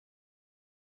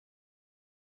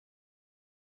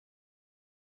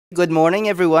Good morning,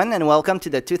 everyone, and welcome to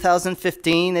the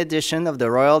 2015 edition of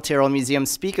the Royal Tyrrell Museum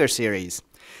Speaker Series.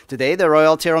 Today, the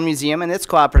Royal Tyrrell Museum and its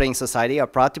cooperating society are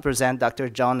proud to present Dr.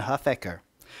 John Hoffecker.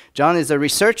 John is a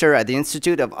researcher at the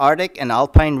Institute of Arctic and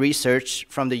Alpine Research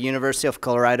from the University of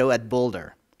Colorado at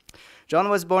Boulder. John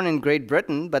was born in Great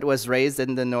Britain, but was raised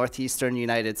in the northeastern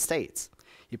United States.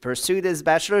 He pursued his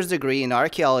bachelor's degree in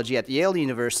archaeology at Yale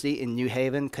University in New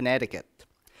Haven, Connecticut.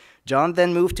 John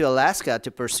then moved to Alaska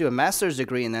to pursue a master's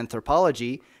degree in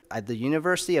anthropology at the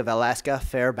University of Alaska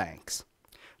Fairbanks.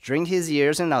 During his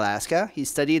years in Alaska, he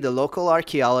studied the local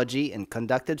archaeology and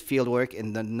conducted fieldwork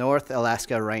in the North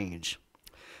Alaska Range.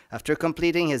 After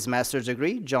completing his master's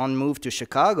degree, John moved to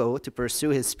Chicago to pursue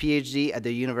his PhD at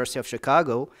the University of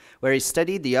Chicago, where he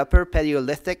studied the Upper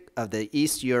Paleolithic of the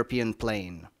East European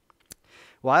Plain.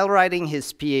 While writing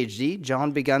his PhD,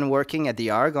 John began working at the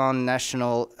Argonne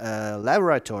National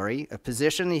Laboratory, a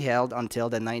position he held until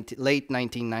the late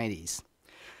 1990s.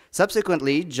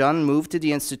 Subsequently, John moved to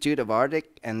the Institute of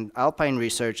Arctic and Alpine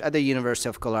Research at the University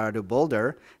of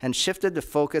Colorado-Boulder and shifted the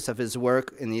focus of his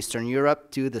work in Eastern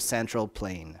Europe to the Central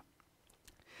Plain.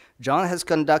 John has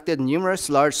conducted numerous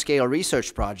large-scale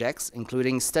research projects,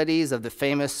 including studies of the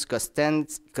famous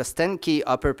Kostenki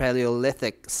Upper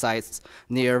Paleolithic sites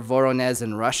near Voronezh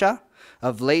in Russia,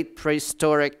 of late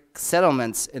prehistoric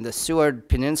settlements in the Seward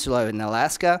Peninsula in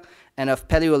Alaska, and of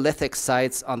Paleolithic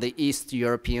sites on the East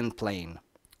European Plain.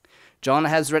 John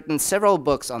has written several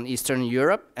books on Eastern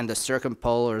Europe and the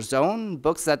circumpolar zone,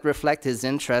 books that reflect his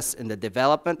interest in the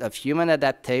development of human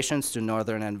adaptations to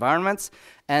northern environments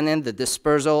and in the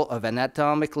dispersal of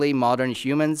anatomically modern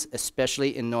humans,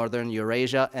 especially in northern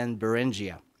Eurasia and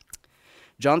Beringia.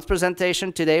 John's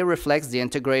presentation today reflects the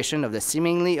integration of the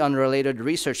seemingly unrelated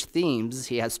research themes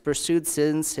he has pursued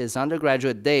since his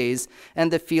undergraduate days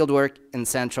and the fieldwork in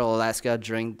Central Alaska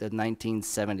during the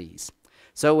 1970s.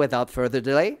 So without further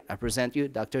delay, I present you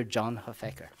Dr. John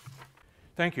Hoffecker.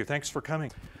 Thank you. Thanks for coming.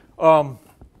 The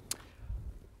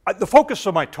focus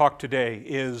of my talk today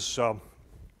is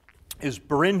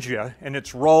Beringia and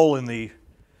its role in the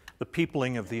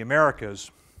peopling of the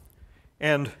Americas.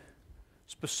 And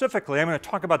specifically, I'm going to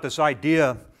talk about this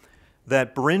idea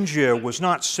that Beringia was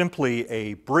not simply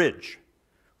a bridge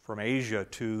from Asia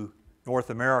to North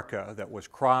America that was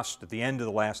crossed at the end of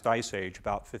the last ice age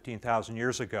about 15,000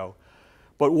 years ago,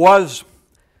 but was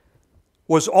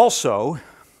also,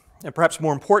 and perhaps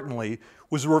more importantly,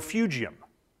 was a refugium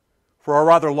for a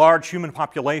rather large human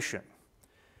population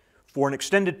for an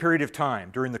extended period of time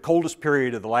during the coldest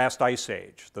period of the last ice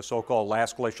age, the so-called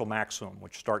last glacial maximum,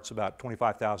 which starts about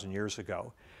 25,000 years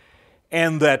ago.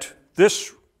 And that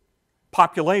this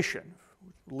population,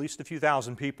 at least a few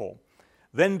thousand people,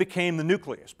 then became the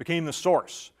nucleus, became the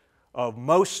source of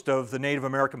most of the Native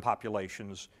American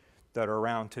populations that are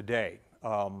around today.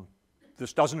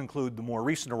 This doesn't include the more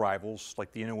recent arrivals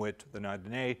like the Inuit, the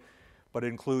Na-Dene, but it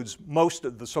includes most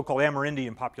of the so-called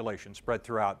Amerindian population spread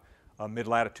throughout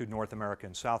mid-latitude North America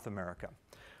and South America.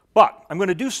 But I'm going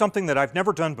to do something that I've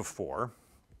never done before,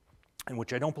 and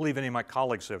which I don't believe any of my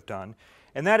colleagues have done,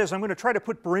 and that is I'm going to try to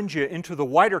put Beringia into the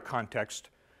wider context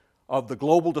of the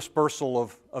global dispersal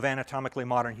of anatomically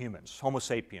modern humans, Homo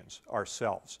sapiens,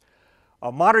 ourselves.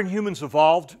 Modern humans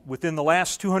evolved within the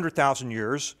last 200,000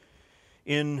 years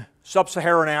in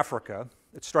sub-Saharan Africa.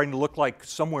 It's starting to look like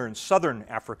somewhere in southern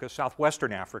Africa,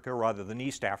 southwestern Africa, rather than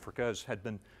East Africa, as had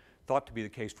been thought to be the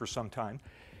case for some time,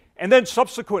 and then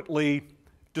subsequently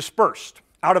dispersed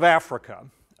out of Africa,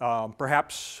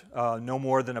 perhaps no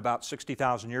more than about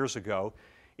 60,000 years ago,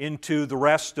 into the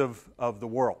rest of the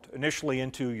world. Initially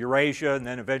into Eurasia, and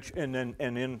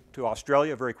then into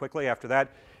Australia very quickly after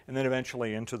that, and then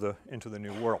eventually into the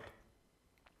New World.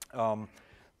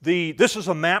 This is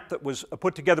a map that was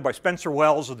put together by Spencer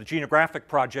Wells of the Genographic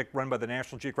Project run by the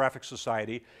National Geographic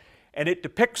Society, and it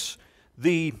depicts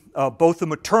both the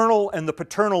maternal and the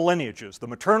paternal lineages. The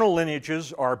maternal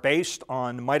lineages are based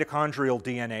on mitochondrial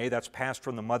DNA that's passed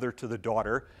from the mother to the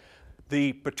daughter.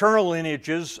 The paternal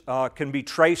lineages can be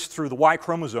traced through the Y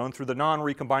chromosome, through the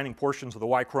non-recombining portions of the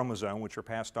Y chromosome, which are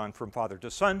passed on from father to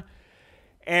son.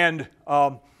 And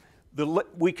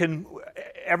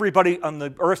everybody on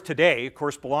the earth today, of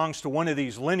course, belongs to one of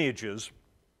these lineages,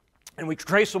 and we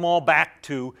trace them all back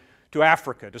to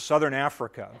Africa, to southern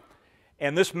Africa.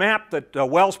 And this map that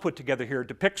Wells put together here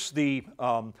depicts the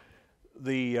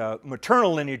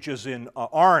maternal lineages in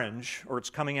orange, or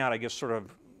it's coming out, I guess, sort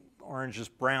of orangish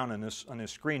brown on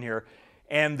this screen here,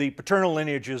 and the paternal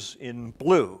lineages in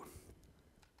blue.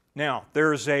 Now,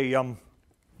 there's a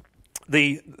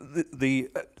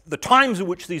the times in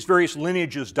which these various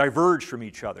lineages diverge from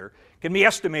each other can be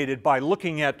estimated by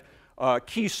looking at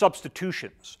key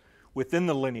substitutions. within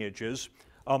the lineages.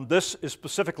 This is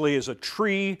specifically is a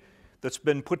tree that's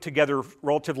been put together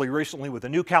relatively recently with a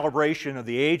new calibration of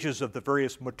the ages of the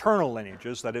various maternal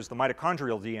lineages, that is the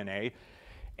mitochondrial DNA.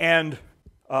 And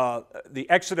the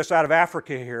exodus out of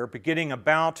Africa here, beginning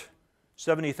about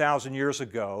 70,000 years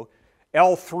ago,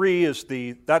 L3 is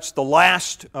that's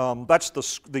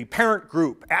the parent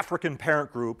group, African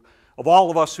parent group, of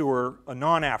all of us who are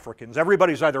non-Africans.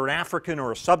 Everybody's either an African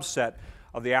or a subset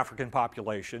of the African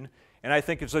population. And I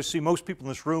think as I see most people in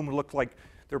this room who look like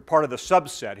they're part of the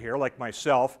subset here, like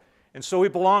myself. And so we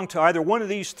belong to either one of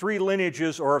these three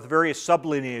lineages or the various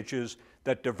sublineages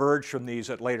that diverge from these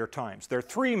at later times. There are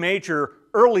three major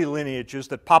early lineages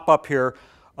that pop up here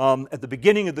at the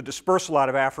beginning of the dispersal out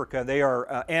of Africa. They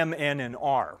are M, N, and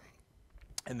R.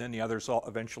 And then the others all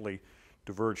eventually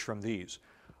diverge from these.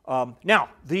 Now,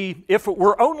 if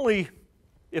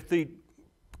the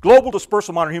global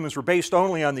dispersal of modern humans were based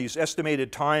only on these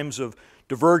estimated times of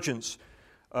divergence,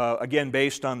 again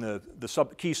based on the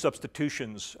key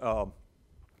substitutions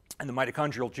in the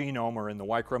mitochondrial genome or in the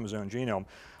Y chromosome genome,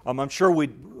 I'm sure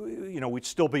we'd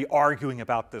still be arguing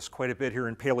about this quite a bit here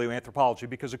in paleoanthropology,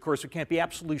 because of course we can't be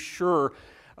absolutely sure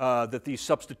that these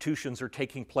substitutions are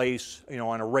taking place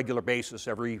on a regular basis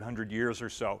every 100 years or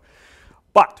so.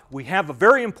 But we have a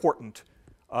very important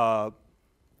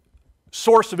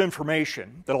source of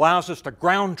information that allows us to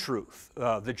ground truth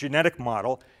the genetic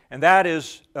model, and that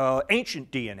is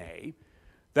ancient DNA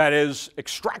that is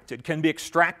can be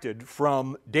extracted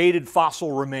from dated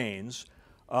fossil remains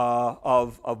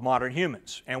of modern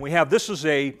humans. And we have, this is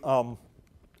a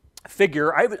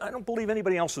figure. I don't believe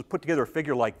anybody else has put together a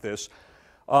figure like this.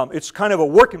 It's kind of a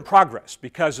work in progress,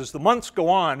 because as the months go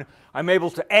on, I'm able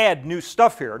to add new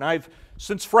stuff here. And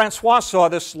since Francois saw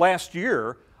this last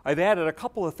year, I've added a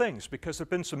couple of things, because there have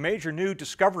been some major new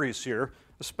discoveries here,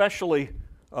 especially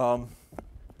from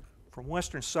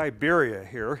western Siberia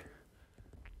here.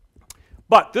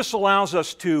 But this allows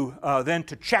us to then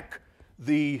to check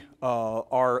the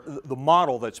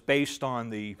model that's based on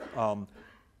the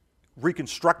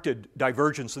reconstructed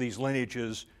divergence of these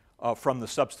lineages from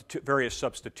the various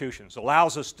substitutions. It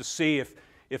allows us to see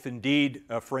if indeed,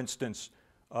 for instance,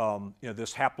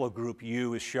 this haplogroup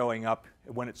U is showing up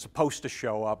when it's supposed to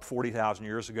show up 40,000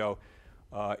 years ago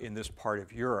in this part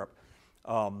of Europe.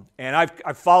 And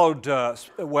I've followed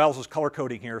Wells's color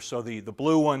coding here. So the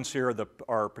blue ones here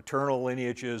are paternal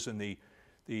lineages, and the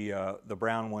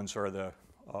brown ones are the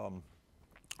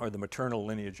maternal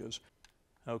lineages.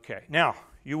 Okay, now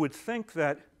you would think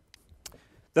that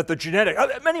the genetic,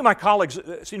 many of my colleagues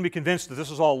seem to be convinced that this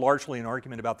is all largely an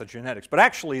argument about the genetics, but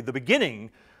actually the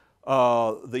beginning,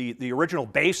 the original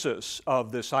basis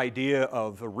of this idea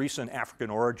of a recent African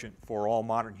origin for all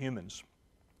modern humans,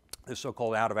 this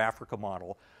so-called out of Africa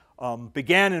model,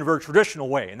 began in a very traditional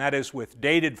way, and that is with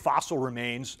dated fossil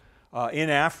remains in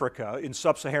Africa, in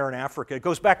sub-Saharan Africa. It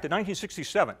goes back to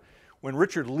 1967 when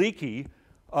Richard Leakey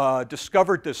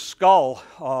discovered this skull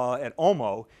at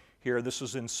Omo here. This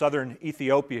is in southern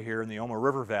Ethiopia here in the Omo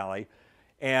River Valley.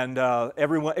 And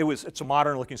it's a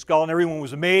modern-looking skull, and everyone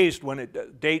was amazed when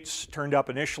dates turned up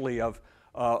initially of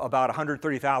about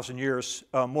 130,000 years.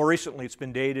 More recently, it's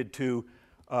been dated to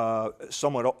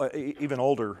somewhat even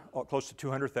older, close to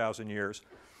 200,000 years.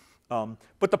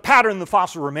 But the pattern of the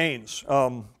fossil remains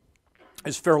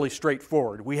is fairly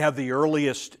straightforward. We have the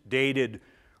earliest dated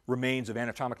remains of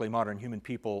anatomically modern human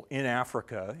people in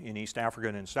Africa, in East Africa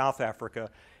and in South Africa.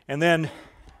 And then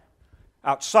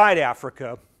outside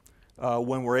Africa,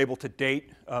 when we're able to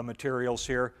date materials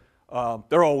here,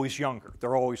 they're always younger.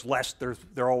 They're always less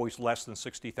than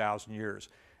 60,000 years,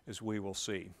 as we will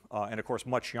see. And of course,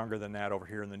 much younger than that over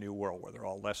here in the New World, where they're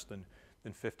all less than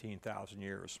 15,000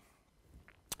 years.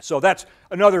 So that's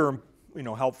another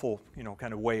helpful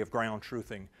kind of way of ground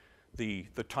truthing the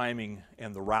timing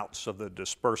and the routes of the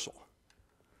dispersal.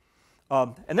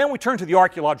 And then we turn to the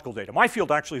archaeological data. My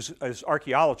field actually is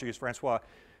archaeology, as Francois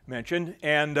mentioned,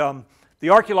 and the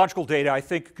archaeological data, I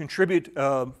think, contribute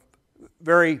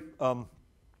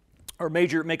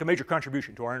make a major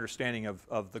contribution to our understanding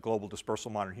of the global dispersal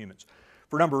of modern humans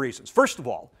for a number of reasons. First of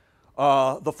all,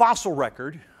 the fossil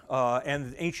record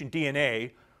and ancient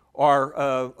DNA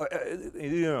are,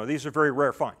 these are very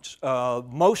rare finds.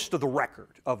 Most of the record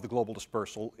of the global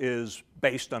dispersal is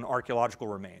based on archaeological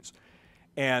remains.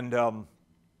 And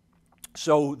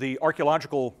so the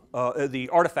the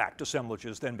artifact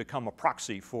assemblages then become a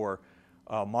proxy for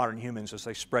modern humans as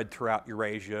they spread throughout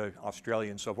Eurasia, Australia,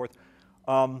 and so forth.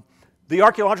 The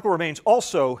archaeological remains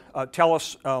also tell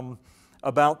us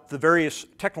about the various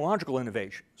technological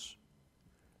innovations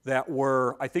that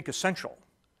were, I think, essential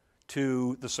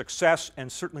to the success and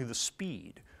certainly the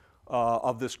speed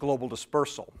of this global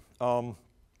dispersal.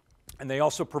 And they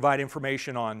also provide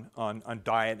information on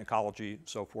diet and ecology and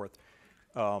so forth,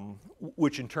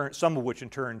 which in turn, some of which in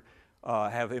turn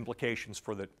have implications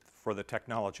for the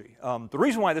technology. The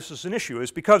reason why this is an issue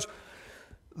is because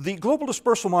the global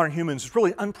dispersal of modern humans is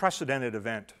really an unprecedented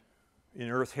event in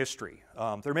Earth history.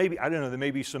 There may be, I don't know, there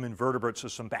may be some invertebrates or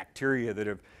some bacteria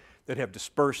that have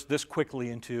dispersed this quickly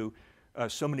into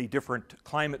so many different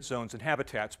climate zones and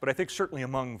habitats, but I think certainly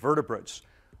among vertebrates,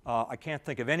 I can't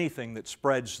think of anything that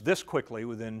spreads this quickly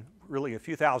within really a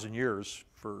few thousand years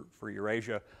for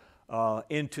Eurasia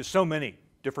into so many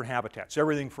different habitats.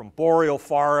 Everything from boreal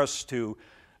forests to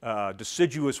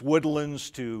deciduous woodlands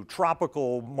to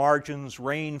tropical margins,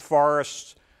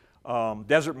 rainforests,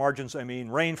 desert margins, I mean,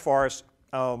 rainforests,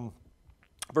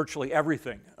 virtually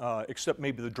everything except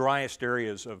maybe the driest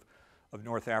areas of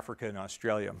North Africa and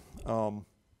Australia.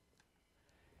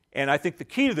 And I think the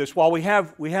key to this, while we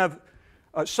have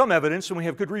some evidence, and we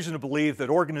have good reason to believe that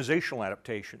organizational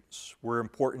adaptations were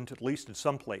important, at least in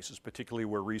some places, particularly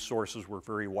where resources were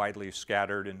very widely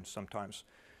scattered and sometimes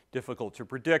difficult to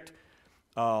predict.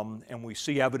 And we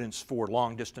see evidence for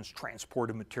long-distance transport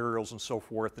of materials and so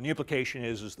forth. And the implication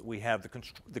is that we have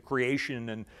the creation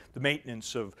and the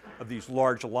maintenance of these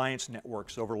large alliance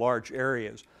networks over large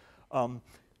areas. And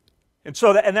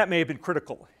that may have been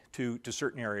critical to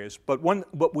certain areas, but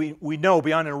we know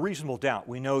beyond a reasonable doubt,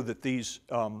 we know that these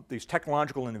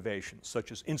technological innovations,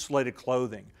 such as insulated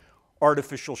clothing,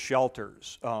 artificial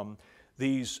shelters,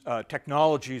 these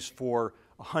technologies for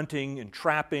hunting and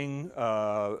trapping,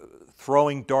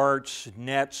 throwing darts,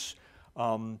 nets,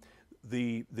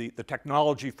 the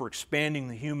technology for expanding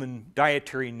the human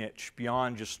dietary niche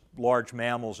beyond just large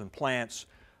mammals and plants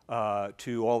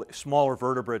to all smaller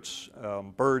vertebrates,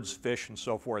 birds, fish, and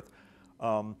so forth.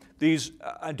 These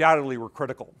undoubtedly were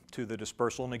critical to the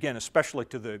dispersal, and again, especially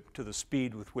to the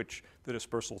speed with which the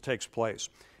dispersal takes place.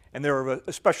 And they're of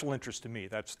a special interest to me.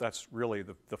 That's really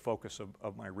the focus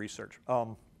of my research.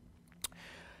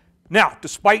 Now,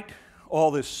 despite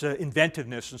all this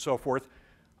inventiveness and so forth,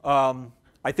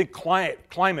 I think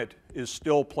climate is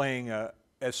still playing a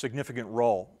significant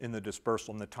role in the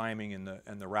dispersal and the timing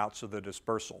and the routes of the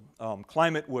dispersal.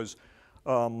 Climate was,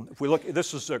 if we look,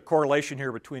 this is a correlation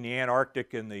here between the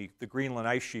Antarctic and the Greenland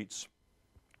ice sheets.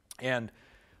 And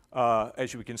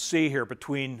as we can see here,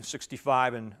 between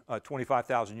 65 and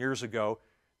 25,000 years ago,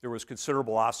 there was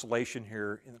considerable oscillation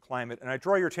here in the climate. And I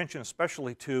draw your attention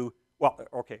especially to, well,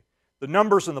 okay, the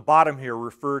numbers in the bottom here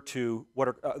refer to what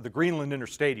are the Greenland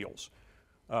interstadials,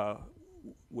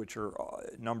 which are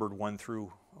numbered 1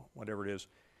 through whatever it is.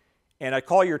 And I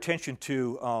call your attention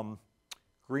to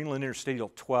Greenland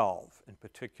interstadial 12 in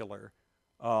particular,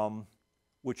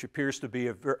 which appears to be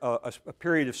a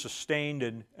period of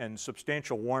sustained and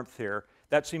substantial warmth here.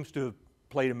 That seems to have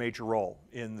played a major role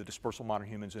in the dispersal of modern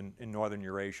humans in northern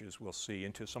Eurasia, as we'll see,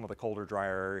 into some of the colder,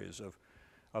 drier areas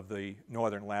of the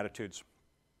northern latitudes.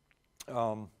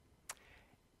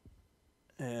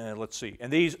 Let's see,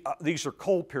 and these are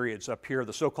cold periods up here,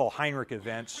 the so-called Heinrich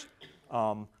events.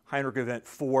 Heinrich event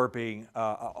 4 being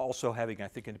also having, I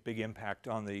think, a big impact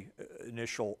on the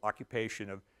initial occupation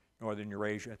of northern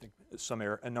Eurasia. I think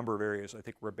a number of areas, I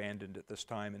think, were abandoned at this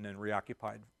time and then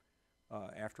reoccupied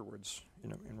afterwards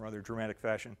in rather dramatic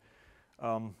fashion.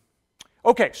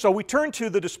 Okay, so we turn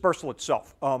to the dispersal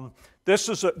itself.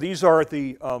 These are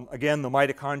again, the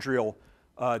mitochondrial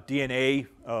DNA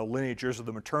lineages, or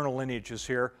the maternal lineages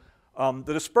here.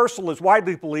 The dispersal is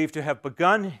widely believed to have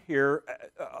begun here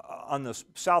on the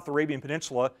South Arabian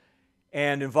Peninsula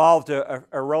and involved a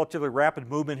relatively rapid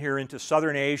movement here into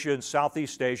Southern Asia and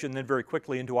Southeast Asia, and then very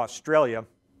quickly into Australia.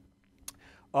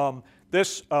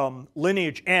 This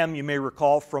lineage M, you may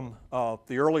recall from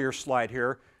the earlier slide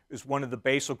here, is one of the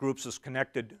basal groups that's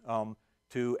connected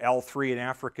to L3 in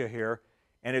Africa here.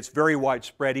 And it's very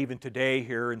widespread even today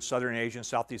here in Southern Asia and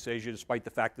Southeast Asia, despite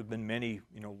the fact there have been many,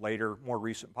 later, more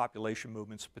recent population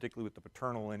movements, particularly with the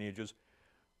paternal lineages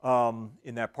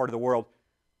in that part of the world.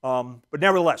 But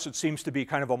nevertheless, it seems to be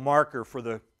kind of a marker for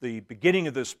the beginning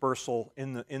of the dispersal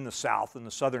in the south, in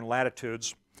the southern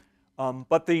latitudes.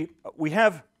 But we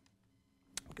have,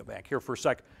 go back here for a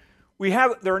sec.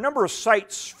 There are a number of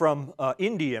sites from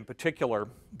India in particular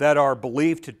that are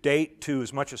believed to date to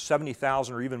as much as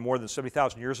 70,000 or even more than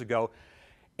 70,000 years ago,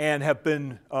 and have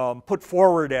been put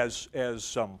forward as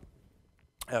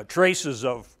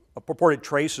purported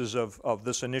traces of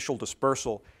this initial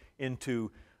dispersal into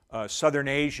Southern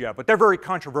Asia. But they're very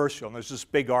controversial, and there's this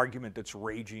big argument that's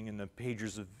raging in the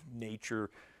pages of Nature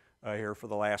here for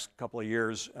the last couple of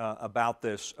years about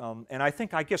this. And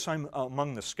I guess I'm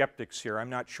among the skeptics here. I'm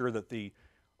not sure that the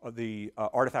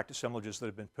artifact assemblages that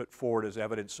have been put forward as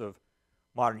evidence of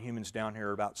modern humans down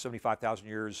here about 75,000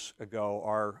 years ago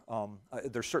are,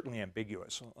 they're certainly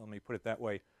ambiguous, let me put it that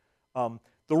way.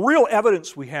 The real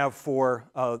evidence we have for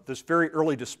this very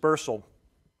early dispersal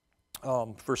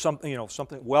for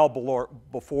something well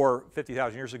before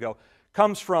 50,000 years ago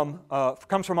comes from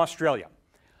Australia.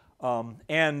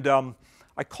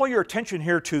 I call your attention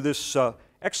here to this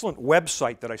excellent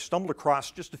website that I stumbled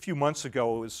across just a few months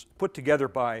ago. It was put together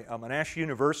by Monash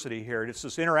University here. It's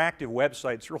this interactive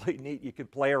website. It's really neat. You can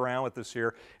play around with this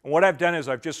here. And what I've done is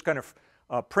I've just kind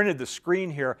of printed the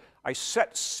screen here. I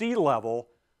set sea level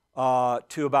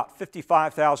to about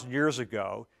 55,000 years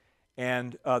ago.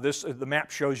 And the map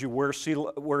shows you where where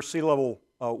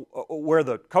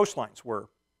the coastlines were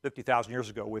 50,000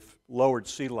 years ago with lowered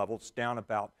sea level. It's down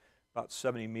about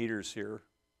 70 meters here.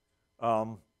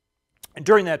 And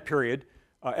during that period,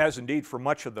 as indeed for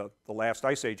much of the last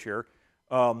ice age here,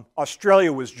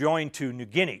 Australia was joined to New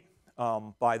Guinea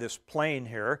by this plain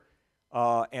here.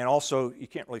 And also, you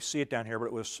can't really see it down here, but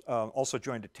it was also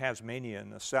joined to Tasmania in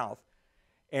the south.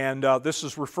 And this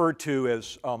is referred to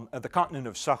as the continent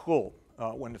of Sahul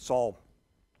when it's all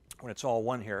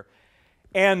one here.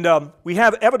 And we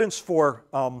have evidence for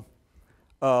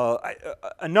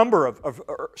a number of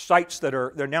sites that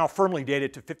they're now firmly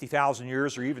dated to 50,000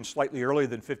 years or even slightly earlier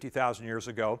than 50,000 years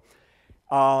ago.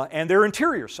 And they're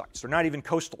interior sites. They're not even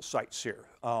coastal sites here.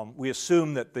 We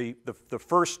assume that the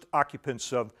first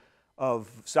occupants of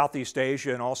Southeast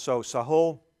Asia and also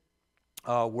Sahul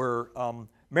were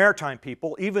maritime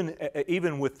people.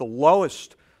 Even with the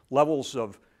lowest levels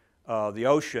of the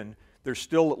ocean, there's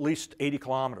still at least 80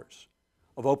 kilometers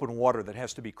of open water that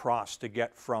has to be crossed to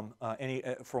get from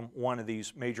one of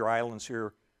these major islands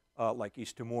here, like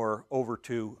East Timor, over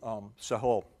to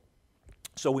Sahul.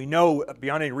 So we know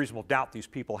beyond any reasonable doubt these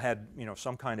people had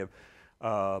some kind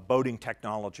of boating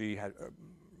technology, had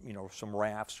some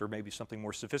rafts or maybe something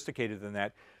more sophisticated than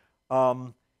that,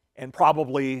 and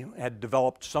probably had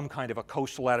developed some kind of a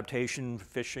coastal adaptation,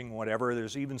 fishing, whatever.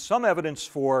 There's even some evidence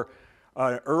for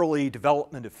early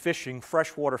development of fishing,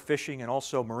 freshwater fishing, and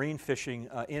also marine fishing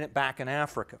back in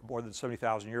Africa more than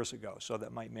 70,000 years ago. So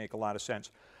that might make a lot of sense.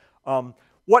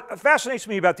 What fascinates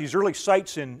me about these early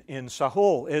sites in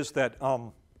Sahul is that,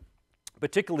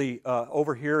 particularly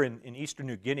over here in eastern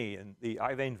New Guinea in the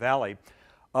Ivane Valley,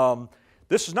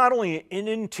 this is not only an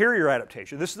interior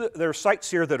adaptation. There are sites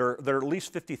here that are at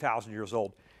least 50,000 years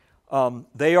old.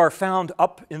 They are found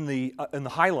up in the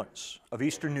highlands of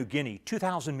eastern New Guinea,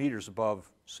 2,000 meters above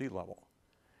sea level.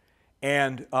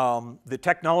 And the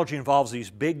technology involves these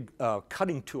big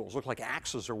cutting tools, look like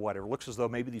axes or whatever. It looks as though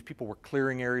maybe these people were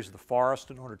clearing areas of the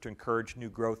forest in order to encourage new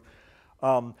growth.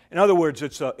 In other words,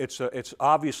 it's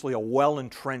obviously a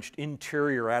well-entrenched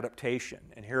interior adaptation.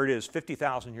 And here it is,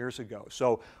 50,000 years ago.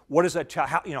 So what does that tell?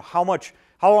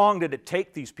 How long did it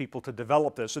take these people to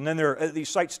develop this? And then there are these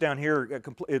sites down here,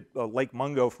 Lake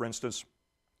Mungo, for instance,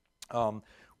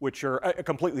 which are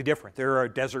completely different. They're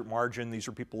a desert margin. These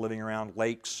are people living around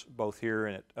lakes, both here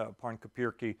and at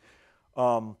Parnkapirki.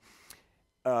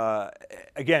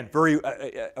 Again,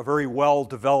 a very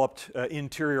well-developed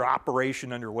interior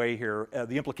operation underway here.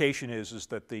 The implication is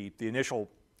that the initial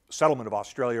settlement of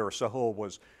Australia or Sahul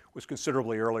was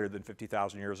considerably earlier than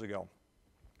 50,000 years ago.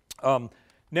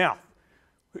 Now,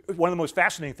 one of the most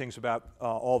fascinating things about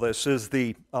all this is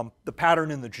the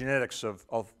pattern in the genetics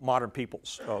of modern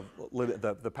peoples,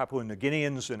 the Papua New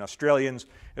Guineans and Australians,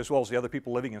 as well as the other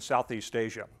people living in Southeast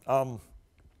Asia.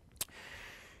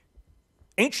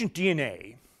 Ancient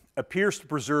DNA appears to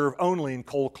preserve only in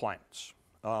cold climates.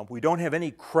 We don't have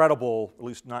any credible, at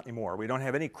least not anymore, we don't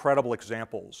have any credible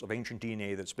examples of ancient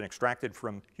DNA that's been extracted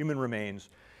from human remains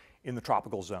in the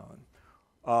tropical zone.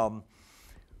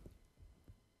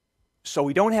 So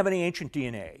we don't have any ancient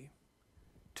DNA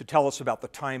to tell us about the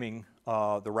timing,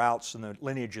 the routes, and the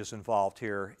lineages involved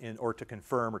here, or to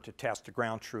confirm or to test to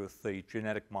ground truth the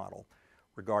genetic model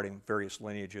regarding various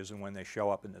lineages and when they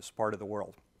show up in this part of the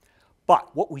world.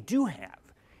 But what we do have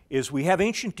is we have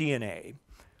ancient DNA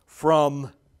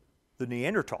from the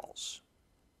Neanderthals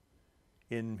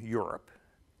in Europe,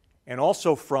 and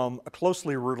also from a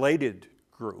closely related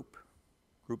group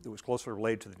that was closely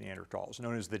related to the Neanderthals,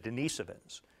 known as the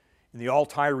Denisovans, in the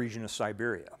Altai region of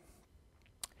Siberia.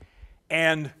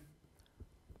 And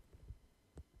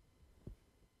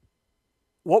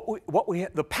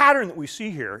the pattern that we see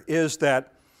here is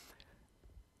that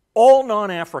all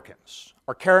non-Africans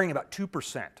are carrying about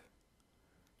 2%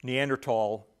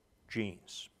 Neanderthal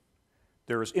genes.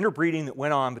 There is interbreeding that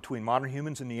went on between modern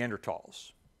humans and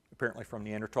Neanderthals, apparently from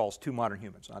Neanderthals to modern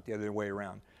humans, not the other way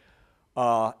around,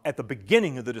 at the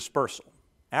beginning of the dispersal.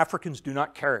 Africans do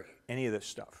not carry any of this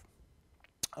stuff.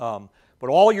 But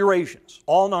all Eurasians,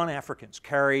 all non-Africans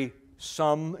carry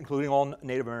some, including all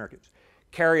Native Americans,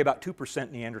 carry about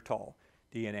 2% Neanderthal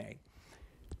DNA.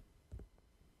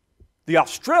 The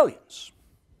Australians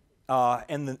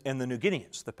and the New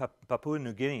Guineans, the Papua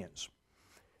New Guineans,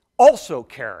 also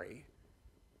carry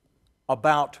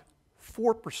about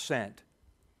 4%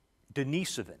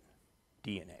 Denisovan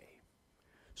DNA.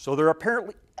 So there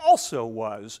apparently also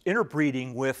was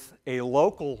interbreeding with a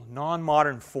local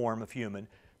non-modern form of human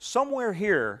somewhere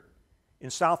here in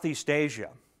Southeast Asia.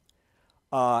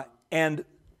 And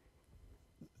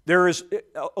there is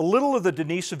a little of the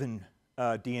Denisovan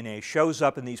DNA shows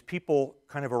up in these people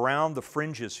kind of around the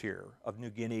fringes here of New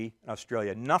Guinea and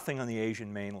Australia, nothing on the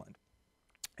Asian mainland.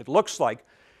 It looks like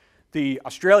the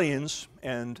Australians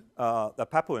and the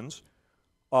Papuans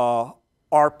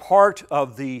are part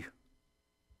of a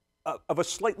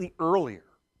slightly earlier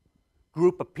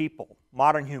group of people,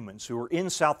 modern humans, who were in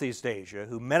Southeast Asia,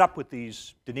 who met up with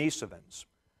these Denisovans,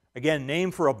 again,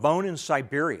 named for a bone in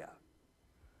Siberia,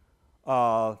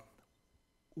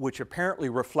 which apparently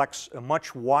reflects a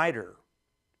much wider,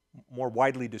 more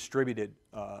widely distributed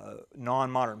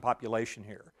non-modern population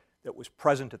here that was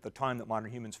present at the time that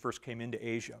modern humans first came into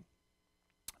Asia.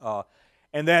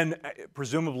 And then,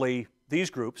 presumably, these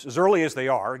groups, as early as they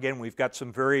are, again, we've got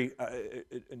some very,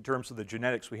 in terms of the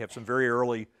genetics, we have some very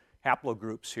early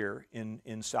haplogroups here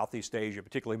in Southeast Asia,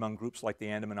 particularly among groups like the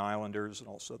Andaman Islanders and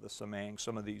also the Semang,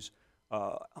 some of these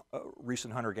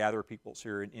recent hunter-gatherer peoples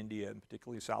here in India and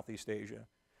particularly Southeast Asia.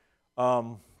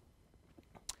 So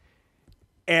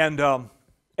the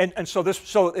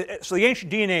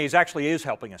ancient DNA actually is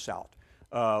helping us out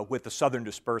with the southern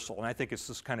dispersal, and I think it's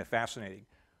just kind of fascinating.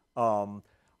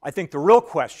 I think the real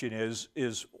question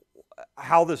is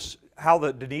how the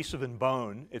Denisovan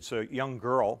bone, it's a young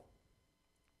girl,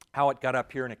 how it got up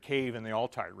here in a cave in the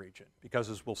Altai region. Because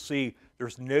as we'll see,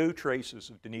 there's no traces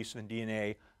of Denisovan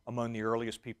DNA among the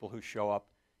earliest people who show up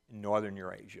in northern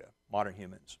Eurasia, modern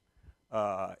humans.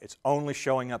 It's only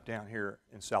showing up down here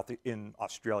in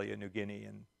Australia, New Guinea,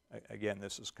 and again,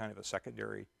 this is kind of a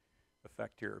secondary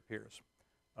effect here appears.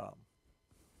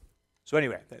 So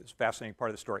anyway, that's a fascinating part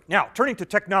of the story. Now, turning to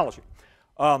technology.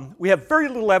 We have very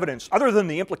little evidence, other than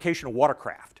the implication of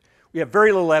watercraft. We have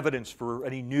very little evidence for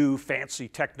any new fancy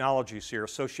technologies here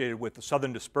associated with the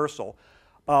southern dispersal.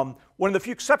 One of the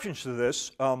few exceptions to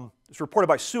this is reported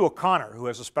by Sue O'Connor, who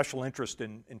has a special interest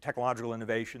in technological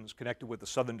innovations connected with the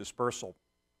southern dispersal.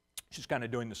 She's kind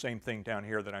of doing the same thing down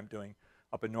here that I'm doing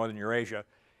up in northern Eurasia.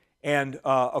 And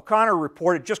O'Connor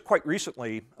reported just quite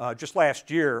recently, just last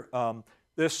year,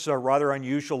 this rather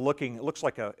unusual looking, it looks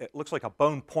like a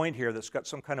bone point here that's got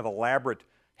some kind of elaborate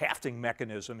hafting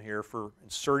mechanism here for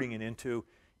inserting it into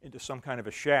some kind of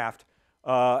a shaft.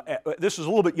 This is a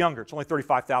little bit younger. It's only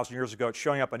 35,000 years ago. It's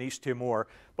showing up on East Timor,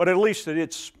 but at least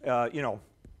it's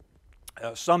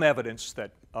some evidence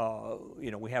that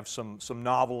we have some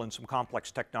novel and some complex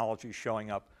technologies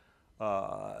showing up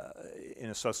in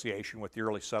association with the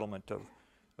early settlement of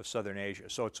southern Asia.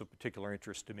 So it's of particular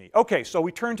interest to me. Okay, so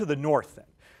we turn to the north then.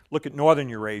 Look at northern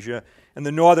Eurasia and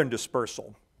the northern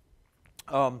dispersal.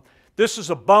 This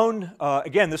is a bone,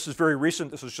 again, this is very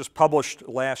recent. This was just published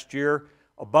last year.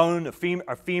 A bone, a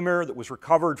femur that was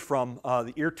recovered from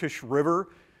the Irtysh River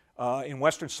in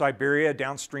western Siberia,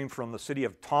 downstream from the city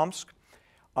of Tomsk.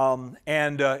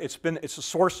 It's a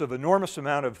source of enormous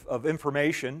amount of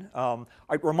information.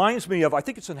 It reminds me of, I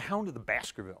think it's in Hound of the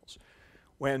Baskervilles,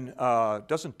 when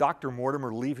doesn't Dr.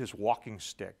 Mortimer leave his walking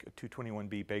stick at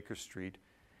 221B Baker Street,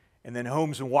 and then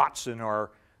Holmes and Watson are,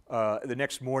 the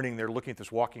next morning they're looking at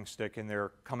this walking stick and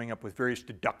they're coming up with various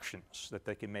deductions that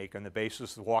they can make on the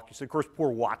basis of the walking stick. Of course,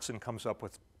 poor Watson comes up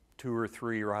with 2 or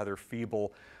 3 rather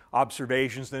feeble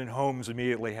observations, then Holmes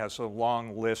immediately has a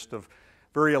long list of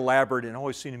very elaborate and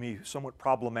always seem to me somewhat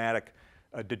problematic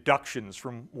deductions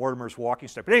from Mortimer's walking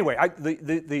stick. But anyway,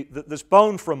 this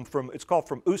bone it's called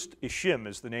from Ust Ishim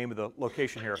is the name of the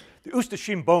location here. The Ust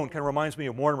Ishim bone kind of reminds me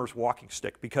of Mortimer's walking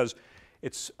stick because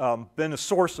it's been a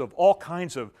source of all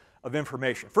kinds of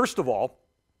information. First of all,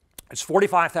 it's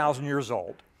 45,000 years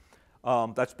old.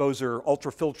 Those are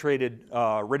ultrafiltrated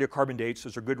radiocarbon dates.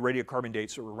 Those are good radiocarbon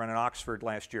dates that were run in Oxford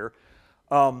last year.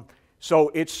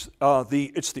 So it's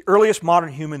the earliest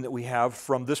modern human that we have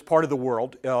from this part of the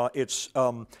world. Ust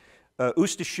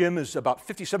Ishim is about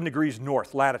 57 degrees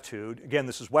north latitude. Again,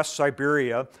 this is West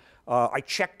Siberia. I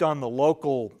checked on the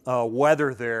local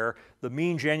weather there. The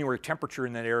mean January temperature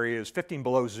in that area is 15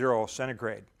 below 0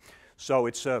 centigrade. So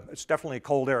it's definitely a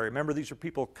cold area. Remember, these are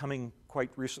people coming quite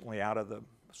recently out of the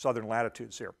southern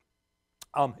latitudes here.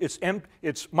 It's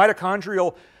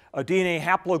mitochondrial a DNA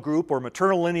haplogroup or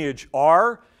maternal lineage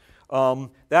R.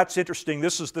 That's interesting.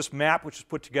 This is this map which was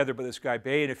put together by this guy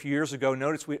Bay a few years ago.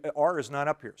 Notice R is not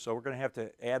up here, so we're going to have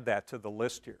to add that to the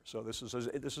list here. So this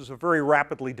is a very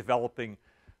rapidly developing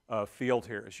field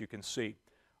here, as you can see.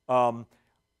 R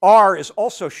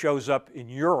also shows up in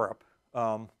Europe.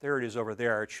 There it is over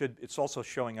there. It's also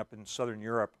showing up in southern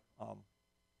Europe,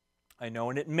 I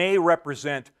know, and it may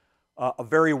represent a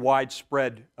very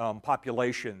widespread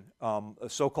population, a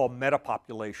so-called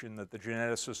metapopulation that the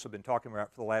geneticists have been talking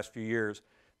about for the last few years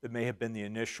that may have been the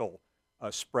initial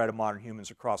spread of modern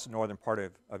humans across the northern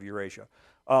part of Eurasia.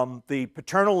 The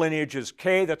paternal lineage is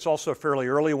K. That's also a fairly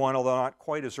early one, although not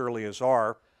quite as early as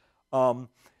R. One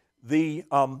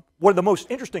of the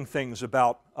most interesting things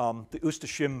about the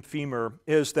Ustashim femur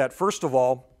is that, first of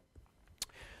all,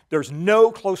 there's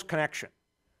no close connection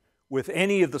with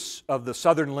any of the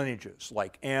southern lineages,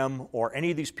 like M, or any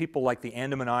of these people like the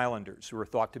Andaman Islanders, who are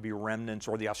thought to be remnants,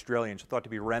 or the Australians, who are thought to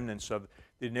be remnants of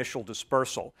the initial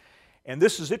dispersal. And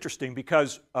this is interesting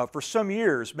because for some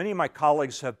years, many of my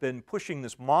colleagues have been pushing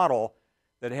this model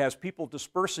that has people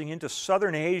dispersing into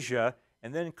southern Asia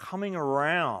and then coming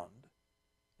around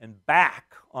and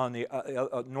back on the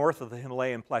north of the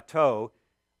Himalayan plateau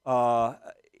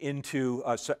into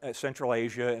Central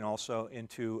Asia and also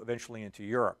eventually into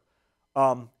Europe.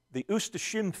 The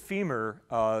Ustashim femur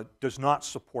does not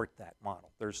support that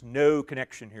model. There's no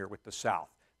connection here with the south.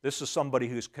 This is somebody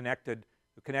who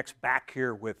connects back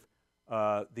here with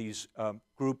these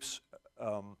groups,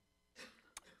 the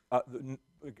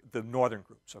northern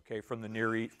groups, okay, from the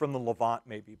Near East, from the Levant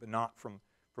maybe, but not from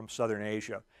southern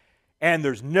Asia. And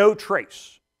there's no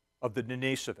trace of the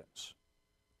Denisovans,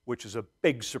 which is a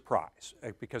big surprise,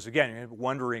 because again, you're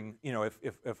wondering, you know, if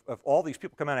all these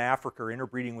people come out of Africa or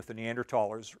interbreeding with the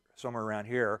Neanderthals somewhere around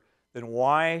here, then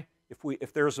why,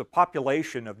 if there's a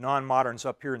population of non-moderns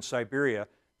up here in Siberia,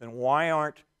 then why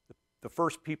aren't the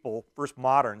first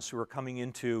moderns who are coming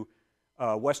into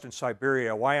western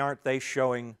Siberia, why aren't they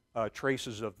showing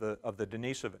traces of the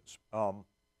Denisovans?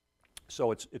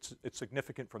 So it's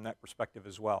significant from that perspective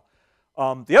as well.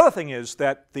 The other thing is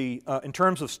that in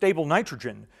terms of stable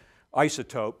nitrogen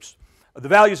isotopes, the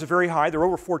values are very high. They're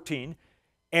over 14.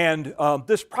 And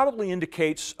this probably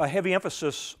indicates a heavy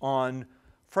emphasis on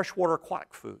freshwater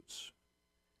aquatic foods.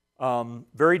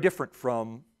 Very different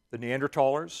from the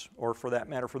Neanderthals, or for that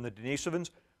matter, from the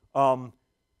Denisovans.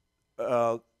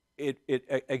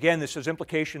 Again, this has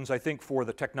implications, I think, for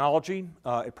the technology.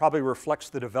 It probably reflects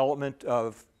the development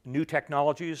of new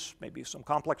technologies, maybe some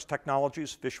complex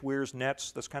technologies, fish weirs,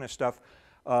 nets, this kind of stuff,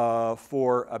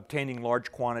 for obtaining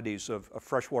large quantities of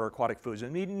freshwater aquatic foods.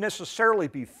 It needn't necessarily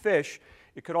be fish.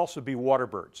 It could also be water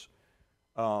birds,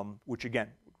 which again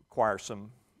require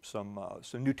some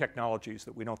new technologies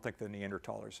that we don't think the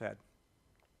Neanderthals had.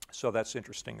 So that's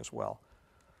interesting as well.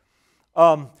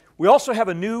 We also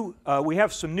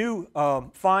have some new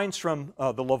finds from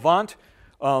the Levant.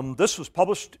 This was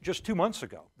published just 2 months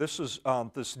ago. This is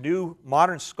this new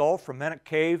modern skull from Menek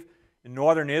Cave in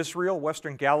northern Israel,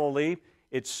 western Galilee.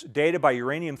 It's dated by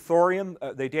uranium thorium.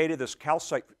 They dated this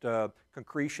calcite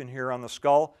concretion here on the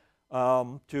skull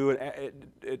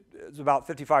it's about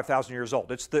 55,000 years old.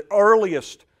 It's the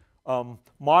earliest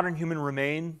modern human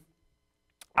remain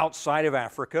outside of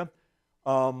Africa.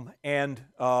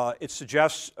 It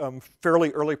suggests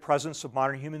fairly early presence of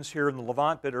modern humans here in the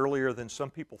Levant, a bit earlier than some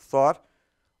people thought.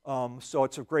 So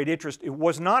it's of great interest. It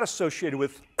was not associated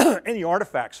with any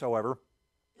artifacts, however.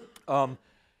 So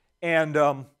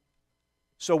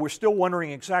we're still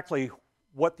wondering exactly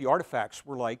what the artifacts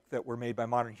were like that were made by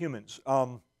modern humans.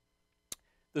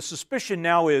 The suspicion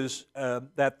now is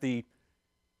that the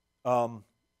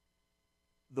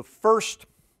first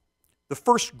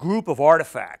group of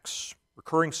artifacts,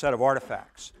 recurring set of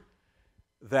artifacts,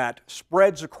 that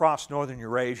spreads across northern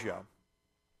Eurasia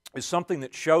is something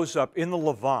that shows up in the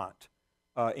Levant,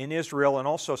 in Israel, and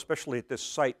also especially at this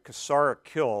site, Kasara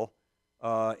Kil,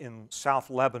 in South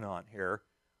Lebanon here,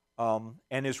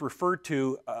 and is referred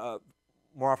to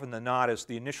more often than not as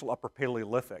the initial Upper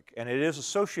Paleolithic. And it is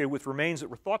associated with remains that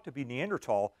were thought to be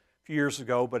Neanderthal a few years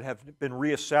ago, but have been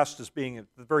reassessed as being, at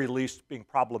the very least, being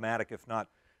problematic, if not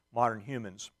modern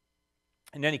humans.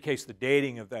 In any case, the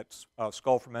dating of that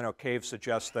skull from Menek Cave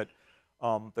suggests that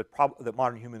that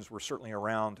modern humans were certainly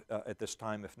around at this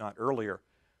time, if not earlier.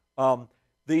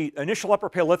 The initial Upper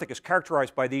Paleolithic is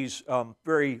characterized by these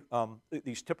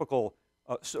these typical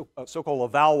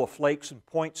so-called Lavalwa flakes and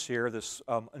points here, this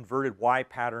inverted Y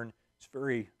pattern. It's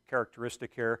very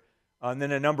characteristic here. And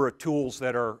then a number of tools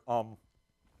that are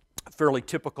fairly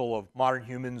typical of modern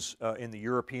humans in the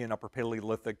European Upper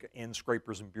Paleolithic, end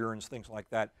scrapers and burins, things like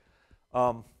that.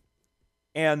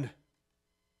 And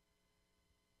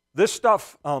this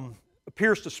stuff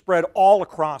appears to spread all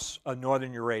across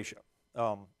northern Eurasia.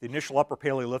 The initial Upper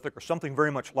Paleolithic, or something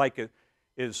very much like it,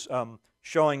 is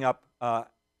showing up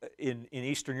in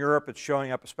Eastern Europe. It's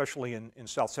showing up especially in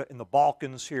the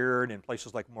Balkans here, and in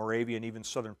places like Moravia and even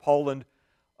southern Poland.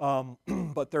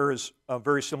 But there is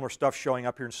very similar stuff showing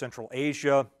up here in Central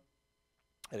Asia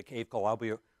at a cave called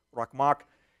Albia Rakmak,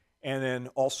 and then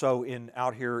also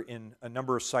out here in a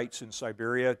number of sites in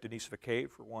Siberia, Denisova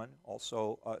Cave for one,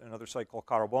 also another site called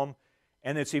Karabom,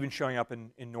 and it's even showing up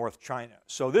in North China.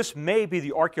 So this may be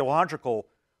the archaeological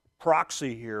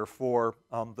proxy here for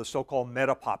the so-called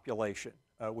metapopulation,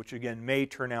 which again may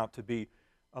turn out to be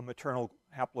a maternal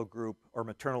haplogroup or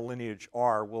maternal lineage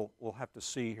R. We'll have to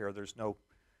see here. There's no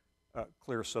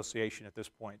clear association at this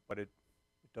point, but it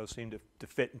does seem to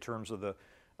fit in terms of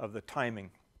the timing.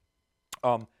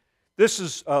 This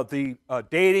is the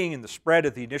dating and the spread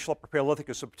of the initial Upper Paleolithic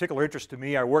is of particular interest to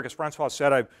me. I work, as Francois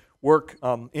said, I work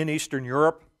in Eastern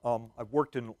Europe. I've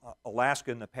worked in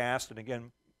Alaska in the past and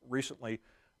again recently,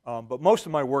 but most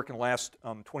of my work in the last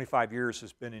 25 years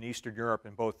has been in Eastern Europe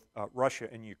in both Russia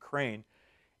and Ukraine.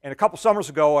 And a couple summers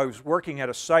ago, I was working at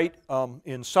a site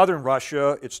in southern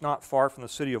Russia. It's not far from the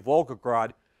city of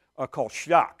Volgograd, called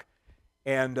Shlyak.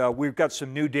 And we've got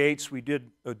some new dates. We did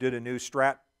a new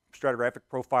stratigraphic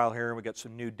profile here, and we got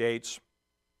some new dates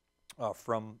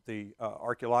from the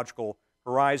archaeological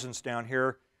horizons down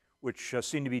here, which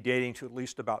seem to be dating to at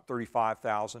least about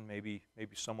 35,000, maybe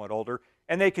somewhat older.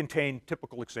 And they contain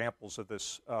typical examples of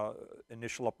this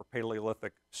initial Upper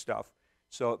Paleolithic stuff.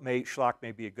 So Shlyak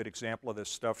may be a good example of this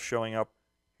stuff showing up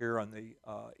here on the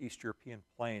East European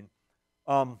plain.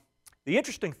 The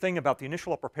interesting thing about the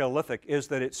initial Upper Paleolithic is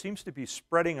that it seems to be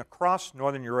spreading across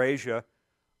northern Eurasia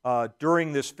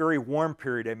during this very warm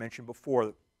period I mentioned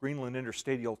before, Greenland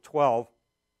Interstadial 12.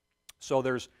 So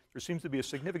there seems to be a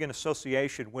significant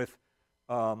association with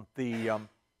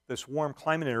this warm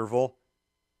climate interval.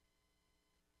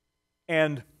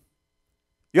 And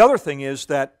the other thing is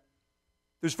that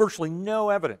there's virtually no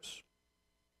evidence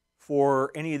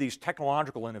for any of these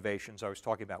technological innovations I was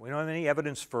talking about. We don't have any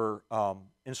evidence for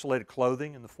insulated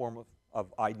clothing in the form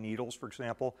of eyed needles, for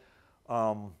example.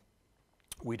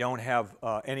 We don't have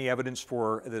any evidence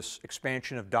for this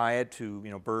expansion of diet to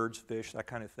birds, fish, that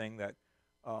kind of thing that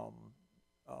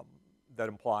that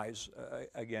implies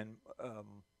again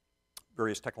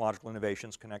various technological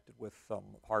innovations connected with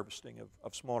harvesting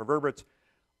of smaller vertebrates.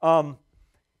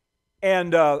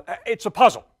 And it's a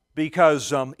puzzle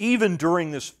because even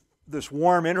during this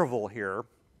warm interval here,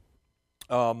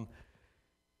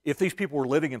 if these people were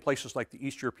living in places like the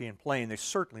East European plain, they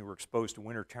certainly were exposed to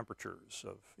winter temperatures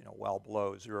of well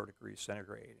below 0 degrees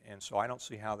centigrade. And so I don't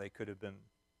see how they could have been.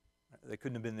 They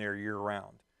couldn't have been there year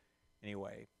round,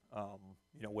 anyway.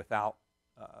 Without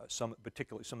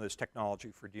particularly some of this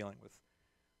technology for dealing with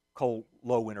cold,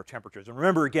 low winter temperatures. And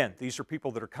remember, again, these are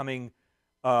people that are coming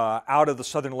out of the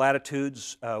southern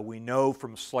latitudes. We know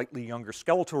from slightly younger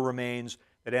skeletal remains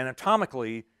that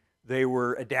anatomically they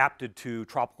were adapted to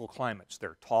tropical climates.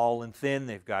 They're tall and thin.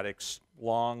 They've got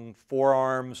long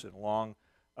forearms and long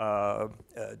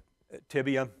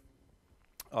tibia.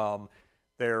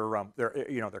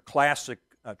 They're classic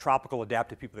tropical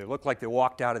adapted people. They look like they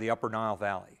walked out of the Upper Nile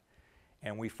Valley.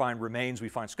 And we find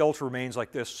skeletal remains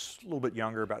like this, a little bit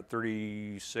younger, about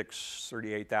 36,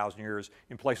 38,000 years,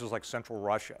 in places like central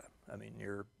Russia,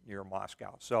 near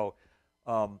Moscow. So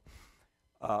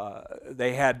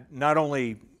they had, not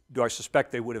only do I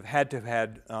suspect they would have had to have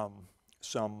had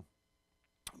some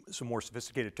more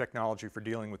sophisticated technology for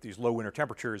dealing with these low winter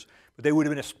temperatures, but they would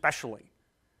have been especially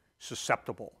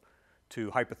susceptible to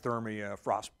hypothermia,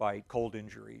 frostbite, cold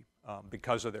injury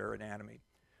because of their anatomy.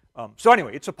 So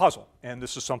anyway, it's a puzzle, and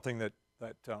this is something that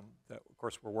of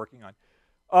course we're working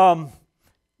on.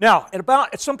 Now,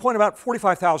 at some point about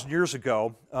 45,000 years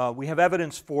ago, we have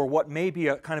evidence for what may be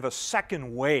a kind of a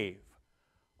second wave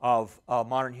of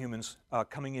modern humans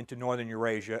coming into northern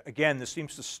Eurasia. Again, this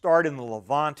seems to start in the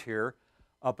Levant here,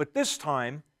 but this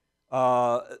time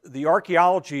the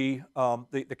archaeology,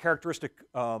 the characteristic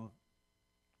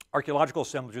archaeological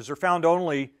assemblages are found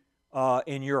only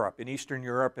in Europe, in Eastern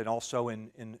Europe, and also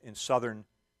in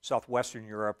southwestern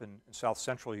Europe and South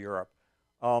Central Europe.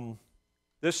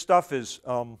 This stuff is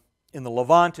in the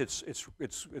Levant.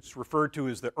 It's referred to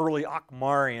as the early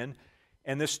Akhmarian,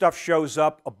 and this stuff shows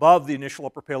up above the initial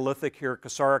Upper Paleolithic here at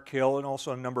Kasarak Hill, and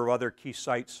also a number of other key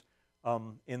sites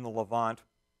in the Levant.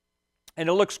 And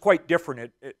it looks quite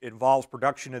different. It involves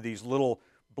production of these little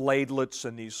bladelets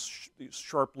and these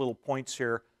sharp little points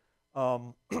here.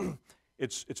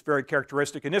 it's very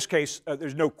characteristic. In this case,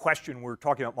 there's no question we're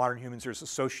talking about modern humans. There's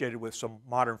associated with some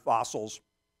modern fossils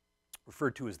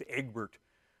referred to as the Egbert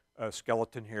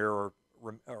skeleton here, or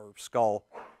skull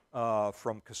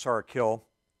from Kasara Kill.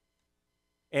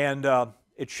 And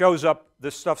it shows up,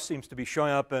 this stuff seems to be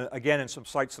showing up again in some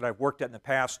sites that I've worked at in the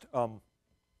past.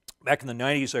 Back in the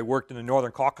 90s, I worked in the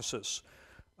Northern Caucasus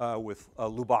with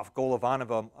Lubov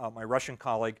Golovanova, my Russian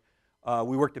colleague.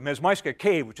 We worked at Mezmaiskaya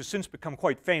Cave, which has since become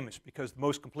quite famous because the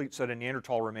most complete set of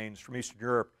Neanderthal remains from Eastern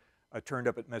Europe turned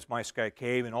up at Mezmaiskaya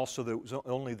Cave, and also there was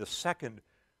only the second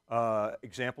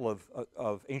example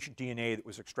of ancient DNA that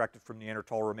was extracted from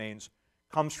Neanderthal remains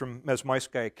comes from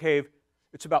Mezmaiskaya Cave.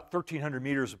 It's about 1,300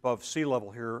 meters above sea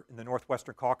level here in the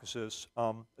northwestern Caucasus.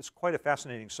 It's quite a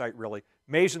fascinating site, really.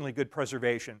 Amazingly good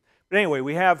preservation. But anyway,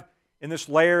 we have in this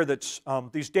layer that's,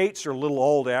 these dates are a little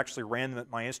old. I actually ran them at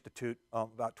my institute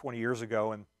about 20 years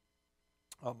ago, and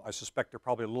I suspect they're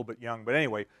probably a little bit young. But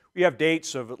anyway, we have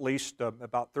dates of at least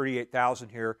about 38,000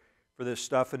 here for this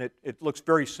stuff, and it looks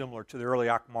very similar to the early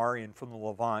Akhmarian from the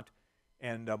Levant.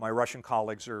 And my Russian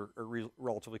colleagues are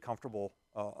relatively comfortable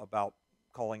about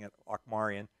calling it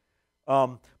Akhmarian.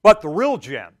 But the real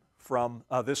gem from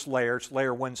this layer, it's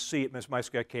layer 1C at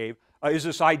Mezmaiskaya Cave, is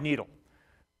this eyed needle,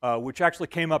 which actually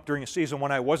came up during a season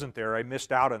when I wasn't there. I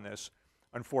missed out on this,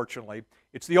 unfortunately.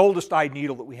 It's the oldest eyed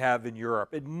needle that we have in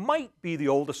Europe. It might be the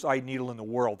oldest eyed needle in the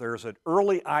world. There's an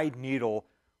early eyed needle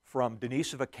from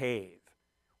Denisova Cave,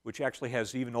 which actually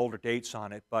has even older dates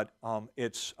on it, but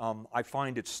I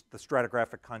find the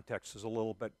stratigraphic context is a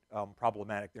little bit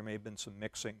problematic. There may have been some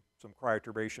mixing, some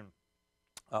cryoturbation.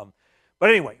 But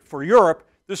anyway, for Europe,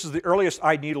 this is the earliest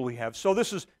eyed needle we have. So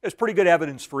this is pretty good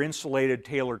evidence for insulated,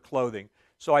 tailored clothing.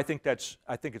 So I think it's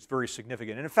very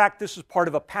significant. And in fact, this is part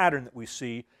of a pattern that we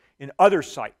see in other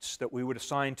sites that we would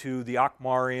assign to the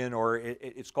Akhmarian, or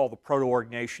it's called the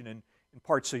Proto-Aurignacian in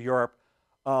parts of Europe.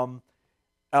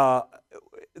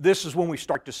 This is when we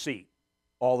start to see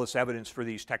all this evidence for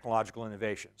these technological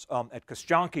innovations. At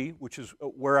Kostyanki, which is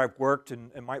where I've worked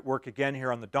and might work again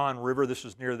here on the Don River, this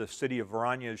is near the city of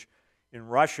Beringia in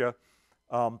Russia.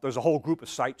 There's a whole group of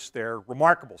sites there,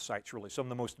 remarkable sites really, some of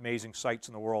the most amazing sites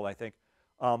in the world, I think.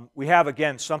 We have,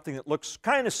 again, something that looks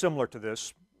kind of similar to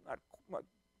this,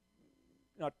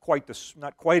 not quite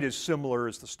as similar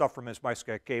as the stuff from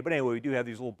Mezmaiskaya Cave, but anyway, we do have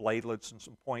these little bladelets and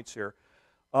some points here.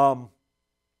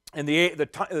 And the age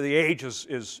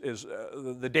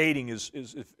the dating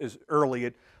is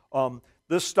early.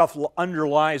 This stuff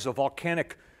underlies a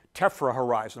volcanic tephra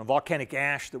horizon, a volcanic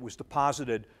ash that was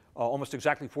deposited almost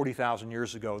exactly 40,000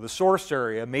 years ago. The source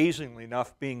area, amazingly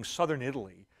enough, being southern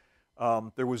Italy.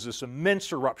 There was this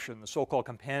immense eruption, the so-called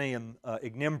Campanian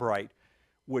ignimbrite,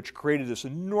 which created this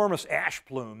enormous ash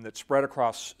plume that spread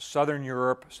across southern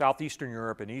Europe, southeastern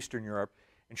Europe, and eastern Europe,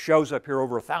 and shows up here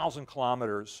over 1,000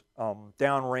 kilometers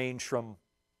downrange from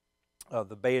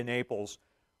the Bay of Naples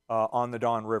on the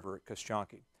Don River at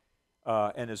Kostyanki,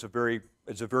 and is a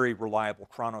very reliable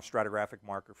chronostratigraphic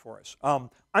marker for us.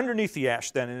 Underneath the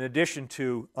ash, then, in addition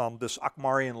to this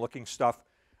Akhmarian-looking stuff,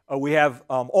 we have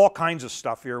all kinds of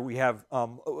stuff here. We've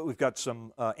got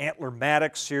some antler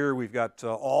mattocks here. We've got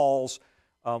awls.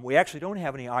 We actually don't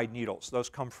have any eyed needles. Those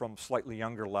come from slightly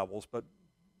younger levels, but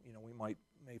we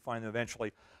may find them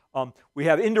eventually. We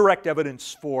have indirect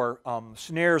evidence for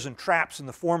snares and traps in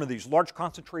the form of these large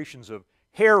concentrations of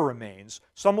hair remains,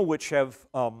 some of which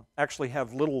actually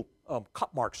have little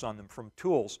cut marks on them from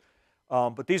tools.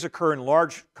 But these occur in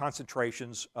large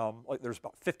concentrations. There's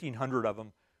about 1,500 of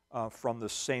them from the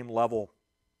same level,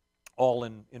 all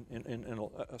in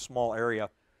a small area,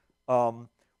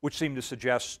 which seem to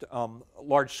suggest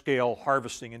large-scale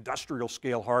harvesting,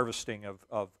 industrial-scale harvesting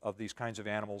of these kinds of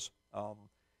animals.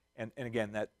 And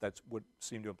again, that would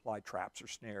seem to imply traps or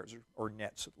snares or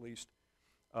nets at least.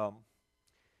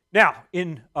 Now,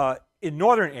 in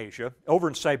northern Asia, over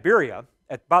in Siberia,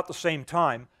 at about the same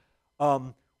time,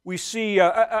 we see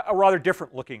a rather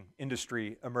different-looking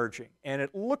industry emerging, and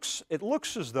it looks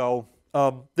as though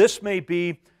this may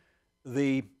be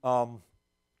the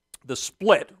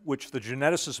split, which the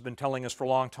geneticists have been telling us for a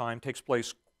long time, takes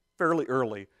place fairly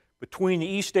early between the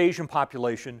East Asian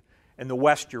population and the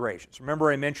West Eurasians.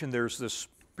 Remember, I mentioned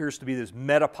appears to be this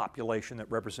meta-population that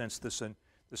represents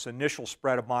this initial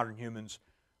spread of modern humans,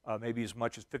 maybe as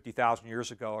much as 50,000 years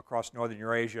ago across northern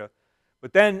Eurasia.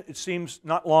 But then it seems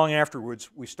not long afterwards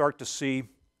we start to see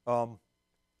a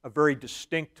very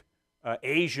distinct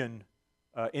Asian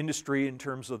industry in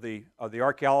terms of the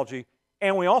archaeology.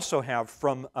 And we also have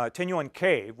from Tianyuan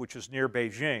Cave, which is near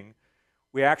Beijing,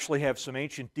 we actually have some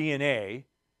ancient DNA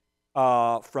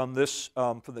from the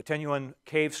Tianyuan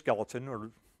Cave skeleton, or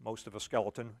most of a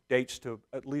skeleton, dates to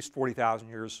at least 40,000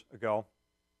 years ago.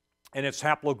 And it's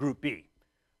haplogroup B,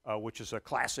 which is a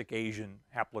classic Asian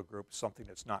haplogroup, something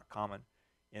that's not common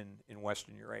in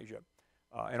Western Eurasia,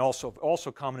 and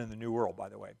also common in the New World, by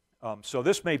the way. So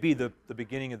this may be the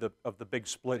beginning of the big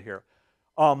split here.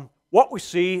 What we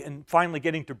see, and finally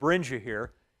getting to Beringia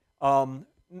here,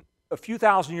 a few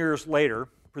thousand years later,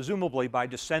 presumably by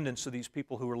descendants of these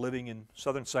people who were living in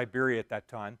southern Siberia at that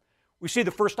time, we see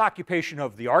the first occupation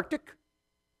of the Arctic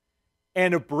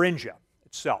and of Beringia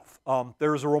itself.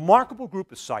 There is a remarkable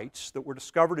group of sites that were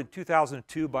discovered in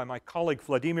 2002 by my colleague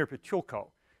Vladimir Petulko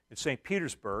in St.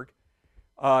 Petersburg.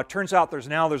 Turns out there's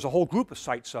a whole group of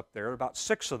sites up there, about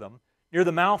 6 of them, near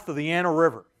the mouth of the Yana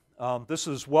River. This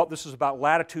is about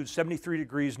latitude 73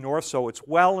 degrees north, so it's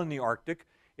well in the Arctic.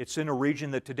 It's in a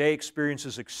region that today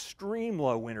experiences extreme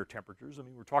low winter temperatures. I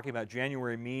mean, we're talking about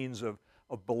January means of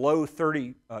below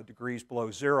 30 degrees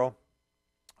below zero.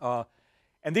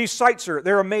 And these sites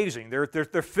they're amazing. They're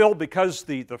filled because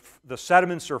the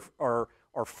sediments are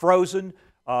frozen.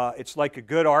 It's like a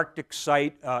good Arctic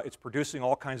site. It's producing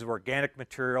all kinds of organic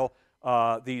material.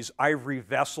 These ivory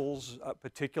vessels,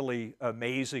 particularly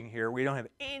amazing here. We don't have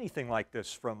anything like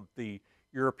this from the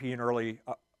European early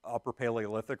Upper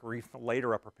Paleolithic or even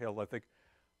later Upper Paleolithic.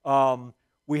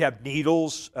 We have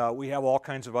needles. We have all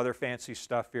kinds of other fancy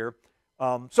stuff here.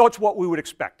 So it's what we would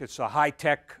expect. It's a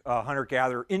high-tech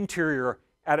hunter-gatherer interior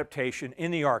adaptation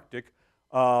in the Arctic,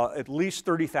 at least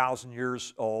 30,000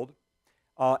 years old.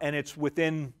 And it's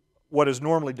within what is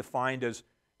normally defined as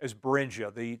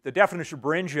Beringia. The definition of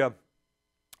Beringia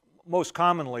most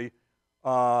commonly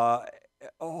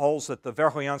holds that the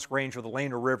Verkhoyansk Range or the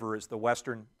Lena River is the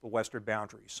western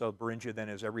boundary. So Beringia then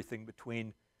is everything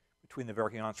between the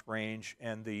Verkhoyansk Range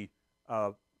and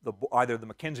either the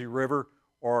Mackenzie River,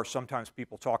 or sometimes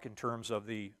people talk in terms of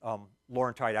the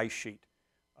Laurentide ice sheet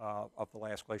of the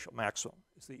last glacial maximum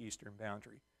is the eastern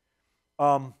boundary.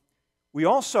 We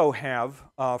also have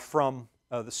from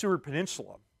the Seward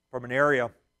Peninsula, from an area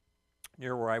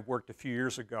near where I worked a few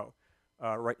years ago,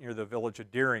 right near the village of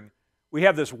Deering, we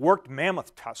have this worked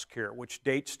mammoth tusk here, which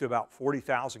dates to about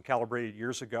 40,000 calibrated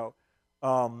years ago,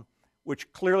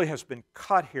 which clearly has been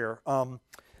cut here.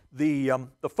 The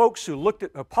folks who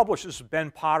published this,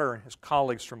 Ben Potter and his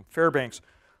colleagues from Fairbanks,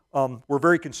 were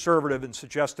very conservative and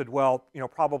suggested, well,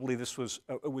 probably it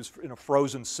was in a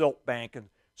frozen silt bank, and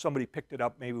somebody picked it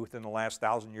up maybe within the last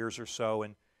 1,000 years or so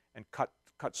and cut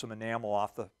some enamel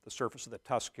off the surface of the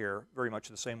tusk here, very much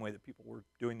the same way that people were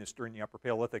doing this during the Upper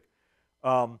Paleolithic.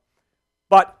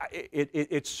 But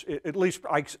it's at least,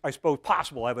 I suppose,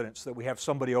 possible evidence that we have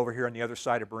somebody over here on the other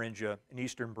side of Beringia, in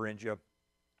eastern Beringia,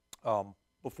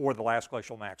 before the last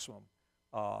glacial maximum,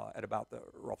 at about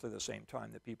roughly the same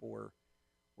time that people were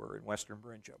in western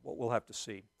Beringia. Well, we'll have to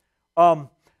see.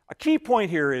 A key point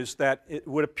here is that it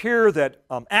would appear that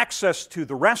access to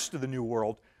the rest of the New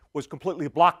World was completely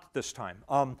blocked at this time.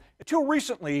 Until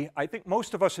recently, I think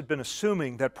most of us had been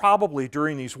assuming that probably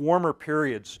during these warmer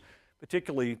periods,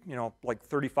 particularly like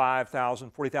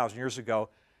 35,000, 40,000 years ago,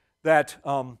 that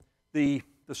the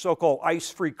so-called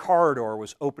ice-free corridor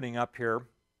was opening up here,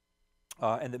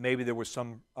 and that maybe there was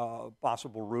some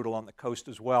possible route along the coast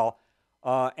as well.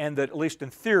 And that, at least in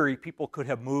theory, people could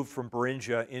have moved from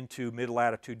Beringia into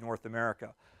mid-latitude North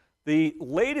America. The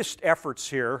latest efforts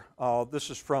here, this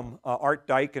is from Art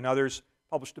Dyke and others,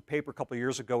 published a paper a couple of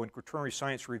years ago in Quaternary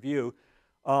Science Review,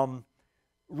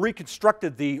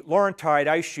 reconstructed the Laurentide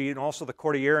ice sheet and also the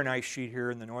Cordilleran ice sheet here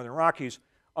in the Northern Rockies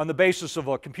on the basis of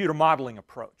a computer modeling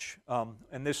approach.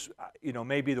 And this,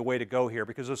 may be the way to go here,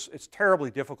 because it's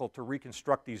terribly difficult to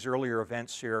reconstruct these earlier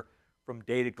events here from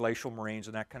dated glacial moraines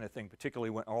and that kind of thing, particularly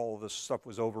when all of this stuff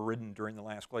was overridden during the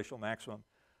last glacial maximum.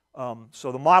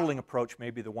 So the modeling approach may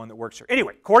be the one that works here.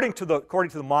 Anyway, according to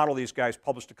the model these guys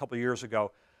published a couple of years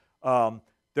ago,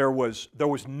 there was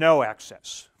no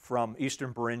access from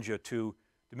eastern Beringia to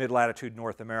mid-latitude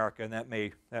North America, and that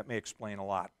may explain a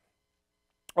lot.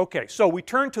 Okay, so we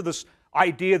turn to this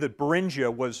idea that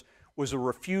Beringia was a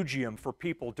refugium for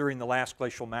people during the last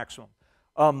glacial maximum.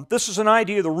 This is an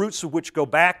idea, the roots of which go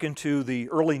back into the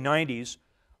early 90s,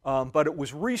 but it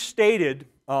was restated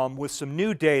with some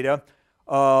new data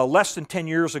less than 10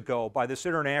 years ago by this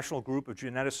international group of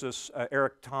geneticists,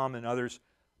 Eric Thom and others.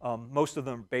 Most of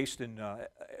them based in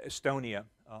Estonia,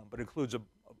 but includes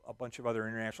a bunch of other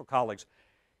international colleagues.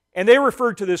 And they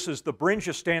referred to this as the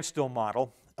Beringia standstill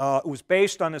model. It was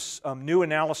based on this new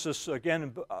analysis,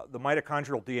 again, the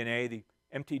mitochondrial DNA, the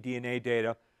mtDNA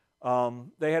data.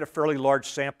 They had a fairly large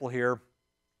sample here.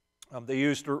 They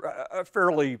used a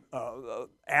fairly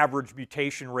average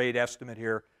mutation rate estimate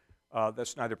here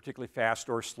that's neither particularly fast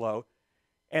or slow.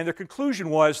 And the conclusion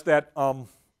was that,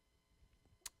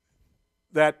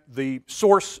 that the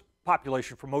source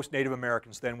population for most Native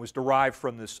Americans then was derived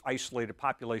from this isolated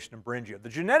population in Beringia. The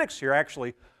genetics here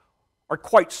actually are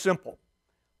quite simple.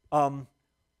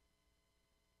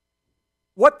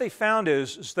 What they found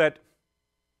is that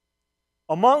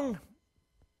among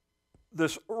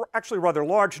this actually rather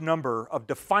large number of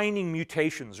defining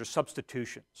mutations or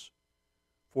substitutions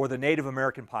for the Native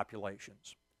American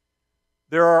populations,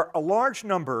 there are a large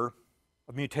number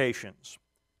of mutations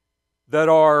that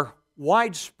are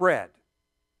widespread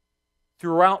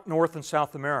throughout North and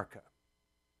South America.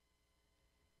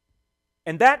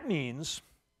 And that means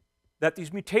that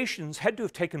these mutations had to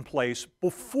have taken place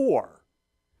before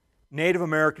Native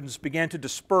Americans began to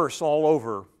disperse all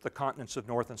over the continents of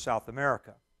North and South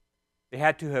America. They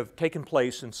had to have taken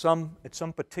place in at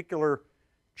some particular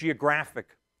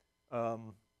geographic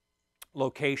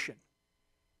location.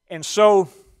 And so,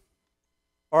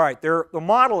 all right, the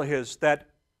model is that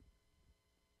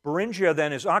Beringia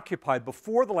then is occupied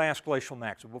before the last glacial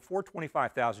maximum, before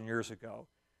 25,000 years ago.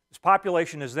 This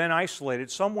population is then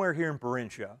isolated somewhere here in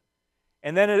Beringia.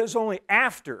 And then it is only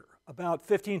after about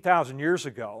 15,000 years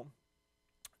ago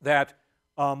that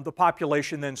the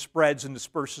population then spreads and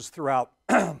disperses throughout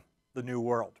the New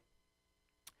World.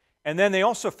 And then they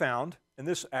also found, and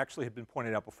this actually had been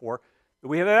pointed out before, that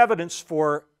we have evidence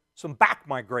for some back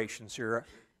migrations here,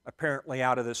 apparently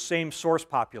out of this same source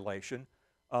population,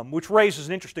 which raises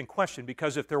an interesting question,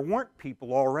 because if there weren't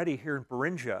people already here in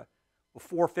Beringia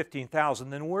before 15,000,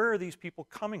 then where are these people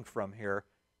coming from here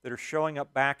that are showing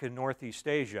up back in Northeast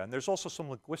Asia? And there's also some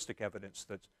linguistic evidence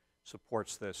that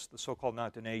supports this, the so-called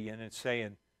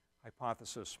Nantanay-Yeniseian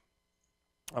hypothesis.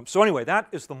 So anyway, that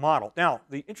is the model. Now,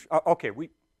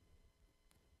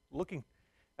 looking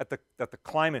at the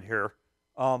climate here,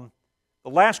 the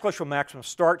last glacial maximum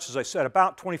starts, as I said,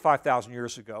 about 25,000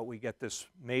 years ago. We get this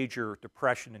major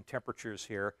depression in temperatures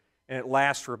here, and it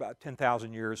lasts for about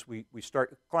 10,000 years.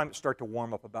 Climates start to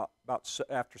warm up about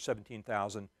after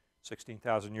 17,000,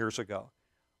 16,000 years ago.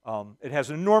 It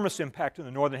has an enormous impact in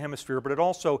the northern hemisphere, but it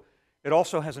also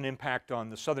has an impact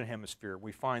on the southern hemisphere.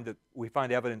 We find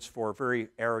evidence for very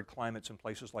arid climates in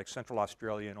places like Central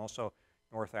Australia and also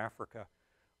North Africa.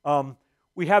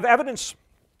 We have evidence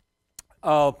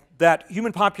that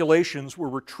human populations were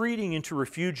retreating into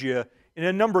refugia in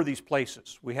a number of these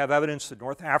places. We have evidence that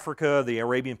North Africa, the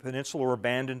Arabian Peninsula were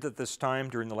abandoned at this time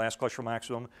during the last glacial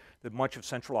maximum, that much of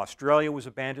Central Australia was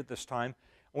abandoned at this time.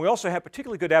 And we also have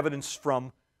particularly good evidence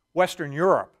from Western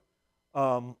Europe,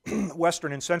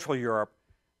 Western and Central Europe,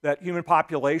 that human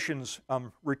populations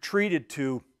retreated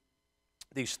to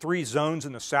these three zones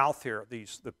in the south here,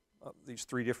 these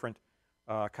three different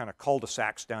kind of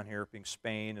cul-de-sacs down here, being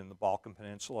Spain and the Balkan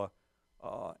Peninsula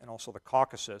and also the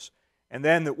Caucasus. And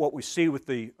then what we see with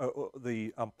the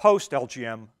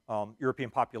post-LGM European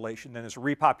population then is a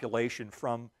repopulation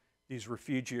from these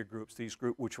refugia groups,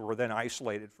 which were then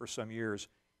isolated for some years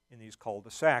in these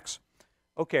cul-de-sacs.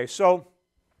 Okay, so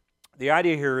the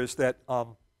idea here is that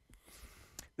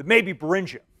maybe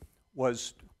Beringia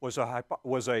was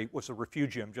a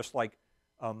refugium, just like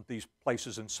these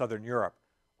places in southern Europe.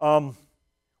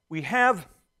 We have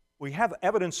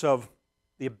evidence of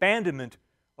the abandonment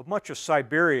of much of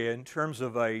Siberia in terms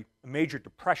of a major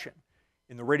depression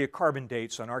in the radiocarbon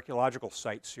dates on archaeological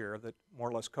sites here that more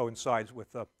or less coincides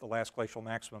with the last glacial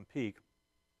maximum peak.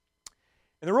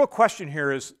 And the real question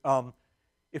here is,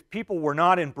 if people were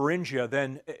not in Beringia,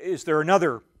 then is there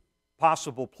another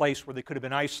possible place where they could have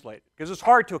been isolated? Because it's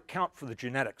hard to account for the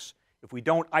genetics if we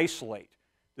don't isolate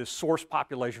this source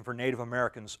population for Native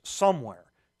Americans somewhere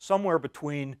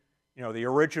between, the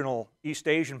original East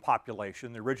Asian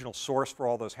population, the original source for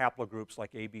all those haplogroups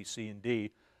like A, B, C, and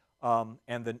D,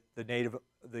 and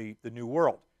the New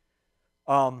World.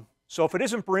 So if it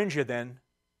isn't Beringia, then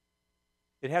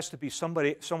it has to be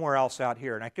somewhere else out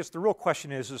here. And I guess the real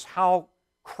question is how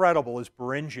credible is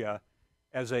Beringia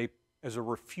as a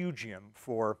refugium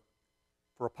for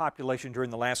a population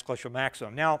during the last glacial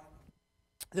maximum? Now,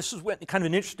 this is kind of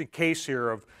an interesting case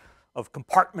here of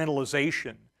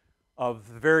compartmentalization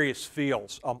of the various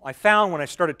fields. I found when I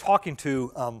started talking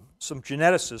to some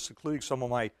geneticists, including some of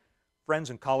my friends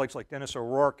and colleagues like Dennis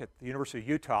O'Rourke at the University of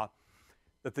Utah,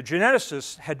 that the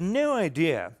geneticists had no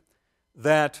idea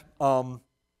that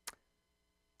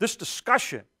this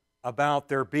discussion about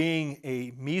there being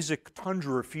a mesic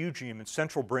tundra refugium in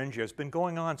central Beringia has been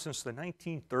going on since the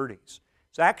 1930s.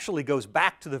 It actually goes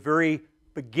back to the very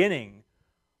beginning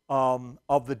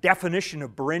of the definition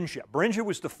of Beringia. Beringia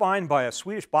was defined by a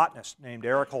Swedish botanist named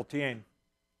Erik Hultén in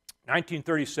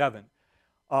 1937.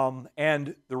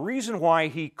 And the reason why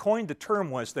he coined the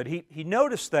term was that he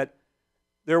noticed that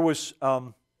there was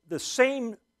the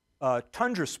same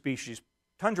tundra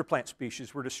plant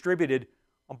species were distributed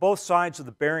on both sides of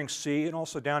the Bering Sea and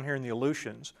also down here in the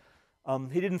Aleutians.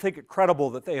 He didn't think it credible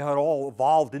that they had all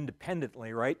evolved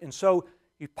independently, right? And so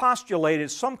he postulated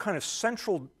some kind of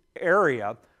central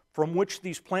area from which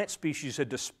these plant species had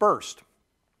dispersed.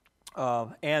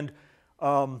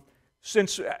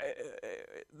 Since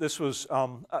this was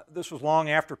long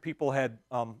after people had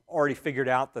already figured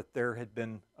out that there had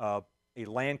been a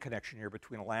land connection here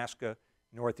between Alaska and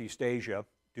Northeast Asia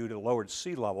due to lowered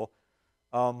sea level,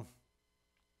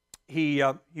 he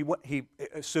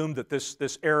assumed that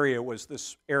this area was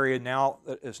this area now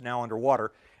that is now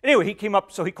underwater. Anyway, he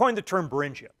coined the term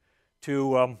Beringia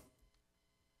to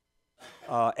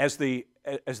as the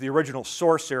original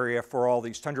source area for all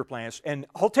these tundra plants. And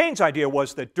Holtein's idea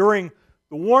was that during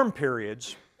the warm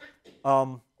periods,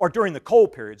 or during the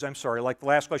cold periods, I'm sorry, like the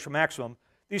last glacial maximum,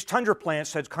 these tundra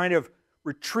plants had kind of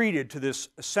retreated to this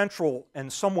central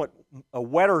and somewhat a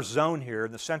wetter zone here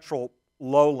in the central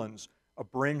lowlands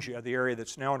of Beringia, the area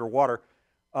that's now underwater.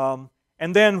 And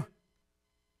then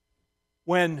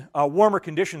when warmer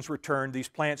conditions returned, these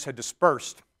plants had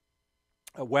dispersed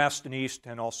west and east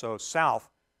and also south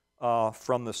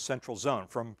from the central zone,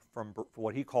 from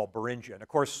what he called Beringia. And of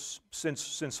course,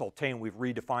 since Holtein, we've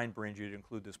redefined Beringia to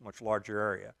include this much larger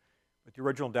area. But the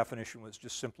original definition was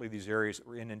just simply these areas that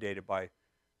were inundated by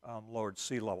lowered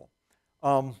sea level.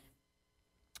 But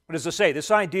as I say,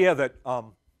 this idea that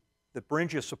that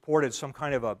Beringia supported some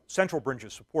kind of a central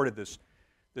Beringia supported this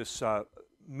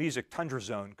mesic tundra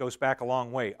zone goes back a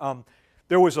long way.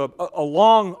 There was a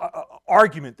long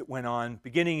argument that went on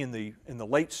beginning in the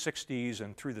late 60s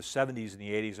and through the 70s and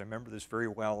the 80s. I remember this very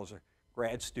well as a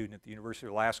grad student at the University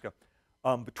of Alaska,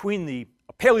 between the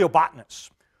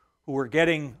paleobotanists who were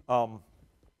getting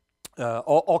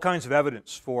all kinds of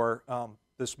evidence for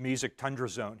this mesic tundra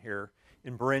zone here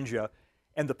in Beringia,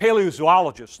 and the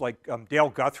paleozoologists like Dale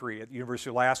Guthrie at the University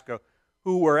of Alaska,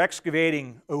 who were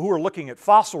looking at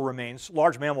fossil remains,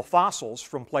 large mammal fossils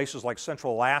from places like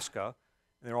central Alaska.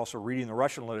 And they're also reading the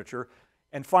Russian literature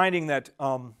and finding that,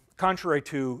 contrary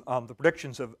to the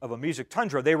predictions of a mesic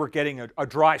tundra, they were getting a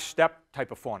dry steppe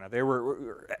type of fauna. They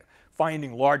were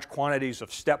finding large quantities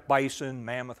of steppe bison,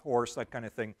 mammoth horse, that kind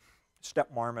of thing,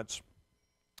 steppe marmots.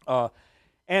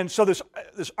 And so this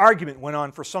argument went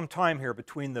on for some time here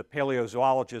between the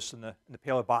paleozoologists and the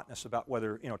paleobotanists about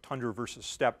whether, tundra versus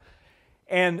steppe.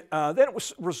 And then it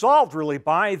was resolved really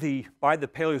by the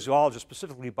paleozoologist,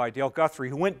 specifically by Dale Guthrie,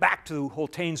 who went back to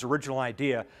Holtein's original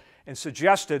idea and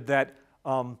suggested that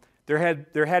there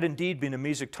had indeed been a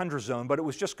mesic tundra zone, but it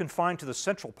was just confined to the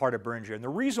central part of Beringia. And the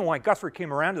reason why Guthrie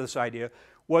came around to this idea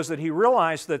was that he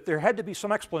realized that there had to be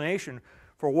some explanation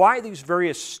for why these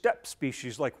various steppe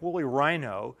species, like woolly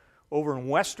rhino over in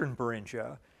western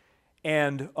Beringia,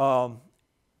 and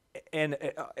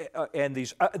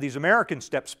these American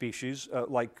steppe species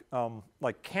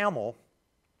like camel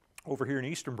over here in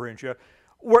eastern Beringia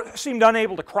seemed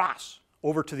unable to cross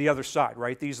over to the other side,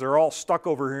 right? They're all stuck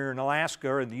over here in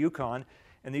Alaska and the Yukon,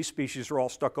 and these species are all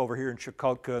stuck over here in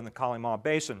Chukotka and the Kalima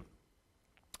Basin.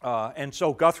 And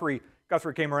so Guthrie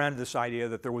came around to this idea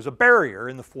that there was a barrier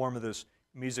in the form of this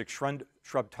mesic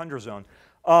shrub tundra zone.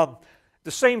 At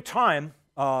the same time,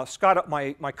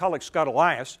 my colleague Scott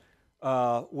Elias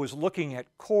was looking at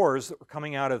cores that were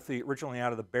coming originally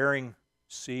out of the Bering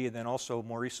Sea and then also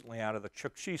more recently out of the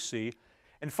Chukchi Sea,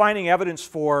 and finding evidence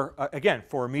for, again,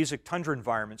 for mesic tundra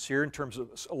environments here in terms of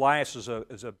Elias as a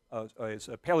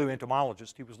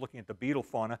paleoentomologist. He was looking at the beetle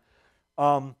fauna.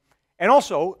 And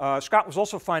also, Scott was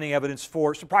also finding evidence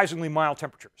for surprisingly mild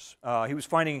temperatures. He was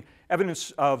finding evidence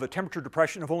of a temperature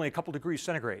depression of only a couple degrees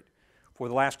centigrade for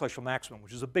the last glacial maximum,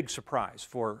 which is a big surprise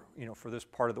for this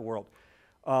part of the world.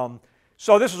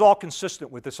 So this is all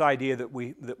consistent with this idea that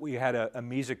we had a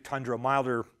mesic tundra, a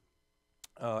milder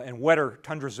and wetter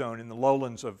tundra zone in the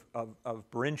lowlands of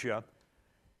Beringia.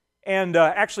 And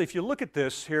actually, if you look at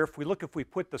this here, if we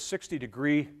put the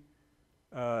 60-degree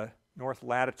north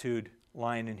latitude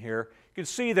line in here, you can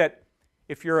see that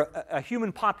if you're a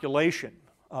human population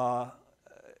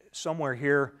somewhere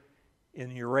here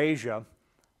in Eurasia,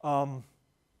 there are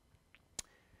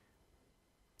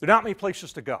not many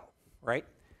places to go, right?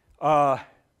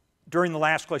 During the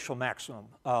last glacial maximum.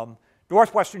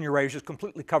 Northwestern Eurasia is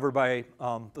completely covered by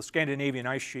the Scandinavian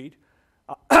ice sheet.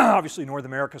 Obviously, North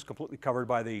America is completely covered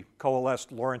by the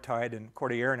coalesced Laurentide and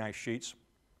Cordilleran ice sheets.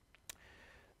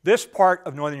 This part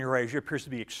of northern Eurasia appears to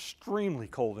be extremely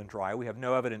cold and dry. We have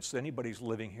no evidence that anybody's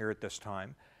living here at this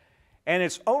time. And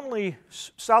it's only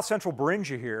south-central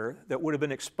Beringia here that would have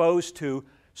been exposed to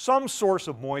some source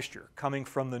of moisture coming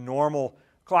from the normal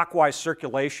clockwise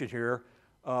circulation here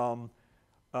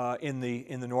in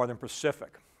the northern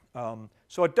Pacific.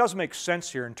 So it does make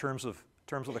sense here in terms of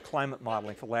the climate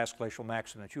modeling for the last glacial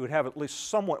maximum, that you would have at least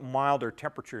somewhat milder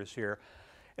temperatures here.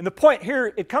 And the point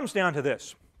here, it comes down to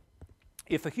this.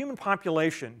 If a human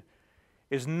population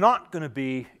is not going to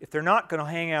be, if they're not going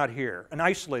to hang out here, an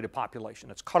isolated population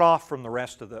that's cut off from the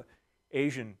rest of the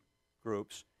Asian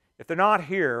groups, if they're not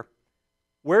here,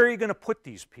 where are you going to put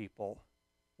these people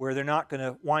where they're not going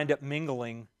to wind up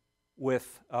mingling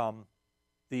with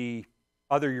the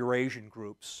other Eurasian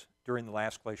groups during the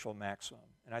last glacial maximum?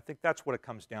 And I think that's what it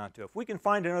comes down to. If we can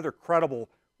find another credible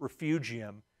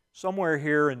refugium somewhere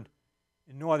here in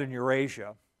northern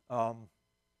Eurasia,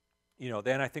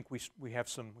 then I think we still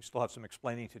have some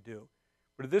explaining to do.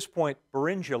 But at this point,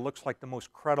 Beringia looks like the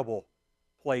most credible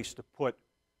place to put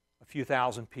a few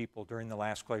thousand people during the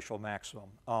last glacial maximum.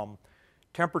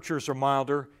 Temperatures are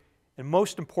milder, and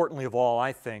most importantly of all,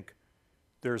 I think,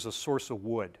 there's a source of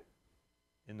wood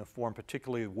in the form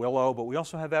particularly of willow, but we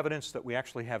also have evidence that we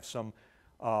actually have some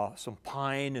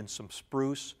pine and some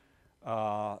spruce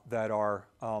that are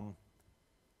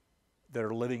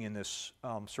living in this,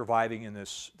 surviving in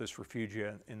this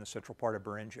refugia in the central part of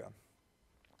Beringia.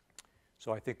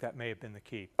 So I think that may have been the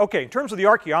key. Okay, in terms of the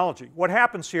archaeology, what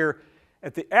happens here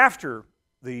after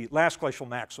the last glacial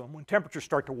maximum, when temperatures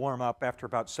start to warm up after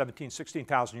about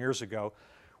 16,000 years ago,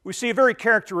 we see a very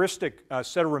characteristic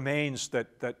set of remains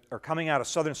that are coming out of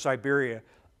southern Siberia,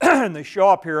 and they show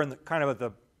up here in kind of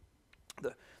at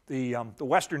the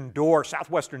western door,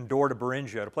 southwestern door to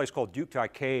Beringia, at a place called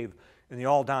Duktai Cave in the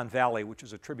Aldan Valley, which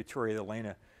is a tributary of the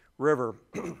Lena River,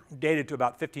 dated to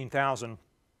about 15,000.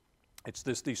 It's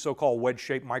these so-called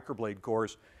wedge-shaped microblade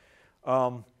cores.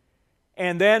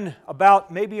 And then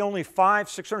about maybe only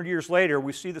 500-600 years later,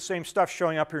 we see the same stuff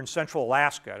showing up here in central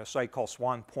Alaska at a site called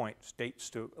Swan Point. It dates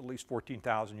to at least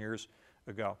 14,000 years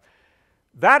ago.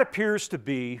 That appears to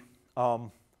be, and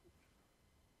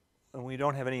we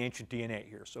don't have any ancient DNA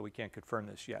here, so we can't confirm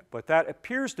this yet, but that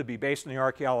appears to be, based on the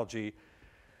archaeology,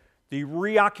 the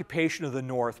reoccupation of the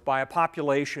north by a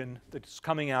population that's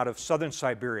coming out of southern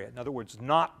Siberia. In other words,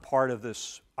 not part of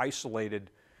this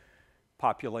isolated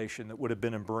population that would have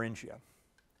been in Beringia.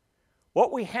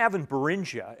 What we have in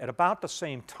Beringia at about the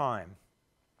same time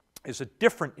is a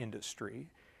different industry,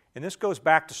 and this goes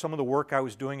back to some of the work I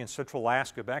was doing in central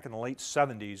Alaska back in the late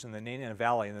 70s in the Nenana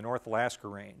Valley in the North Alaska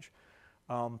Range.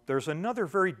 There's another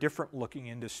very different looking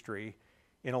industry.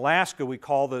 In Alaska, we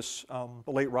call this,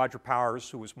 the late Roger Powers,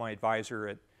 who was my advisor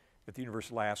at the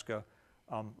University of Alaska,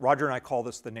 Roger and I call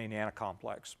this the Nenana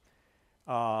Complex.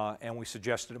 And we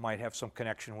suggested it might have some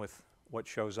connection with what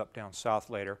shows up down south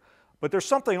later. But there's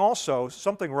something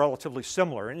relatively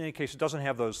similar. In any case, it doesn't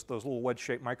have those little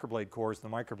wedge-shaped microblade cores, the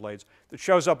microblades, that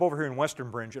shows up over here in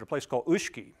western Beringia at a place called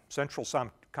Ushki, central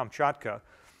Kamchatka.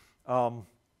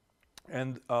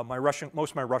 And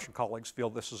most of my Russian colleagues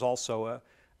feel this is also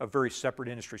a very separate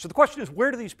industry. So the question is, where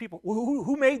do these people,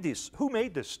 who made this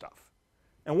stuff?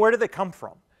 And where did they come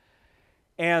from?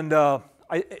 And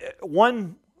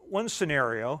one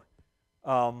scenario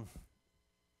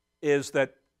is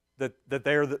that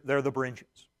they're the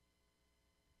Beringians,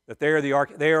 that they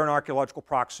are an archaeological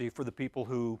proxy for the people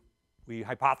who we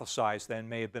hypothesize then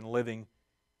may have been living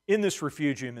in this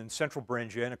refugium in central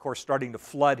Beringia, and of course starting to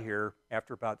flood here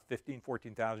after about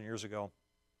 14,000 years ago,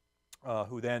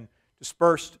 who then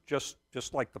dispersed, just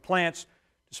like the plants,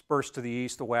 dispersed to the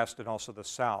east, the west, and also the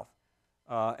south.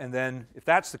 And then, if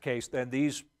that's the case, then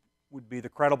these would be the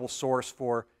credible source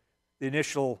for the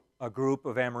initial group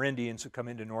of Amerindians who come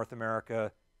into North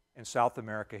America and South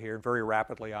America here and very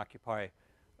rapidly occupy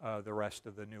the rest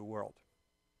of the New World.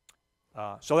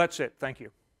 So that's it. Thank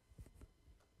you.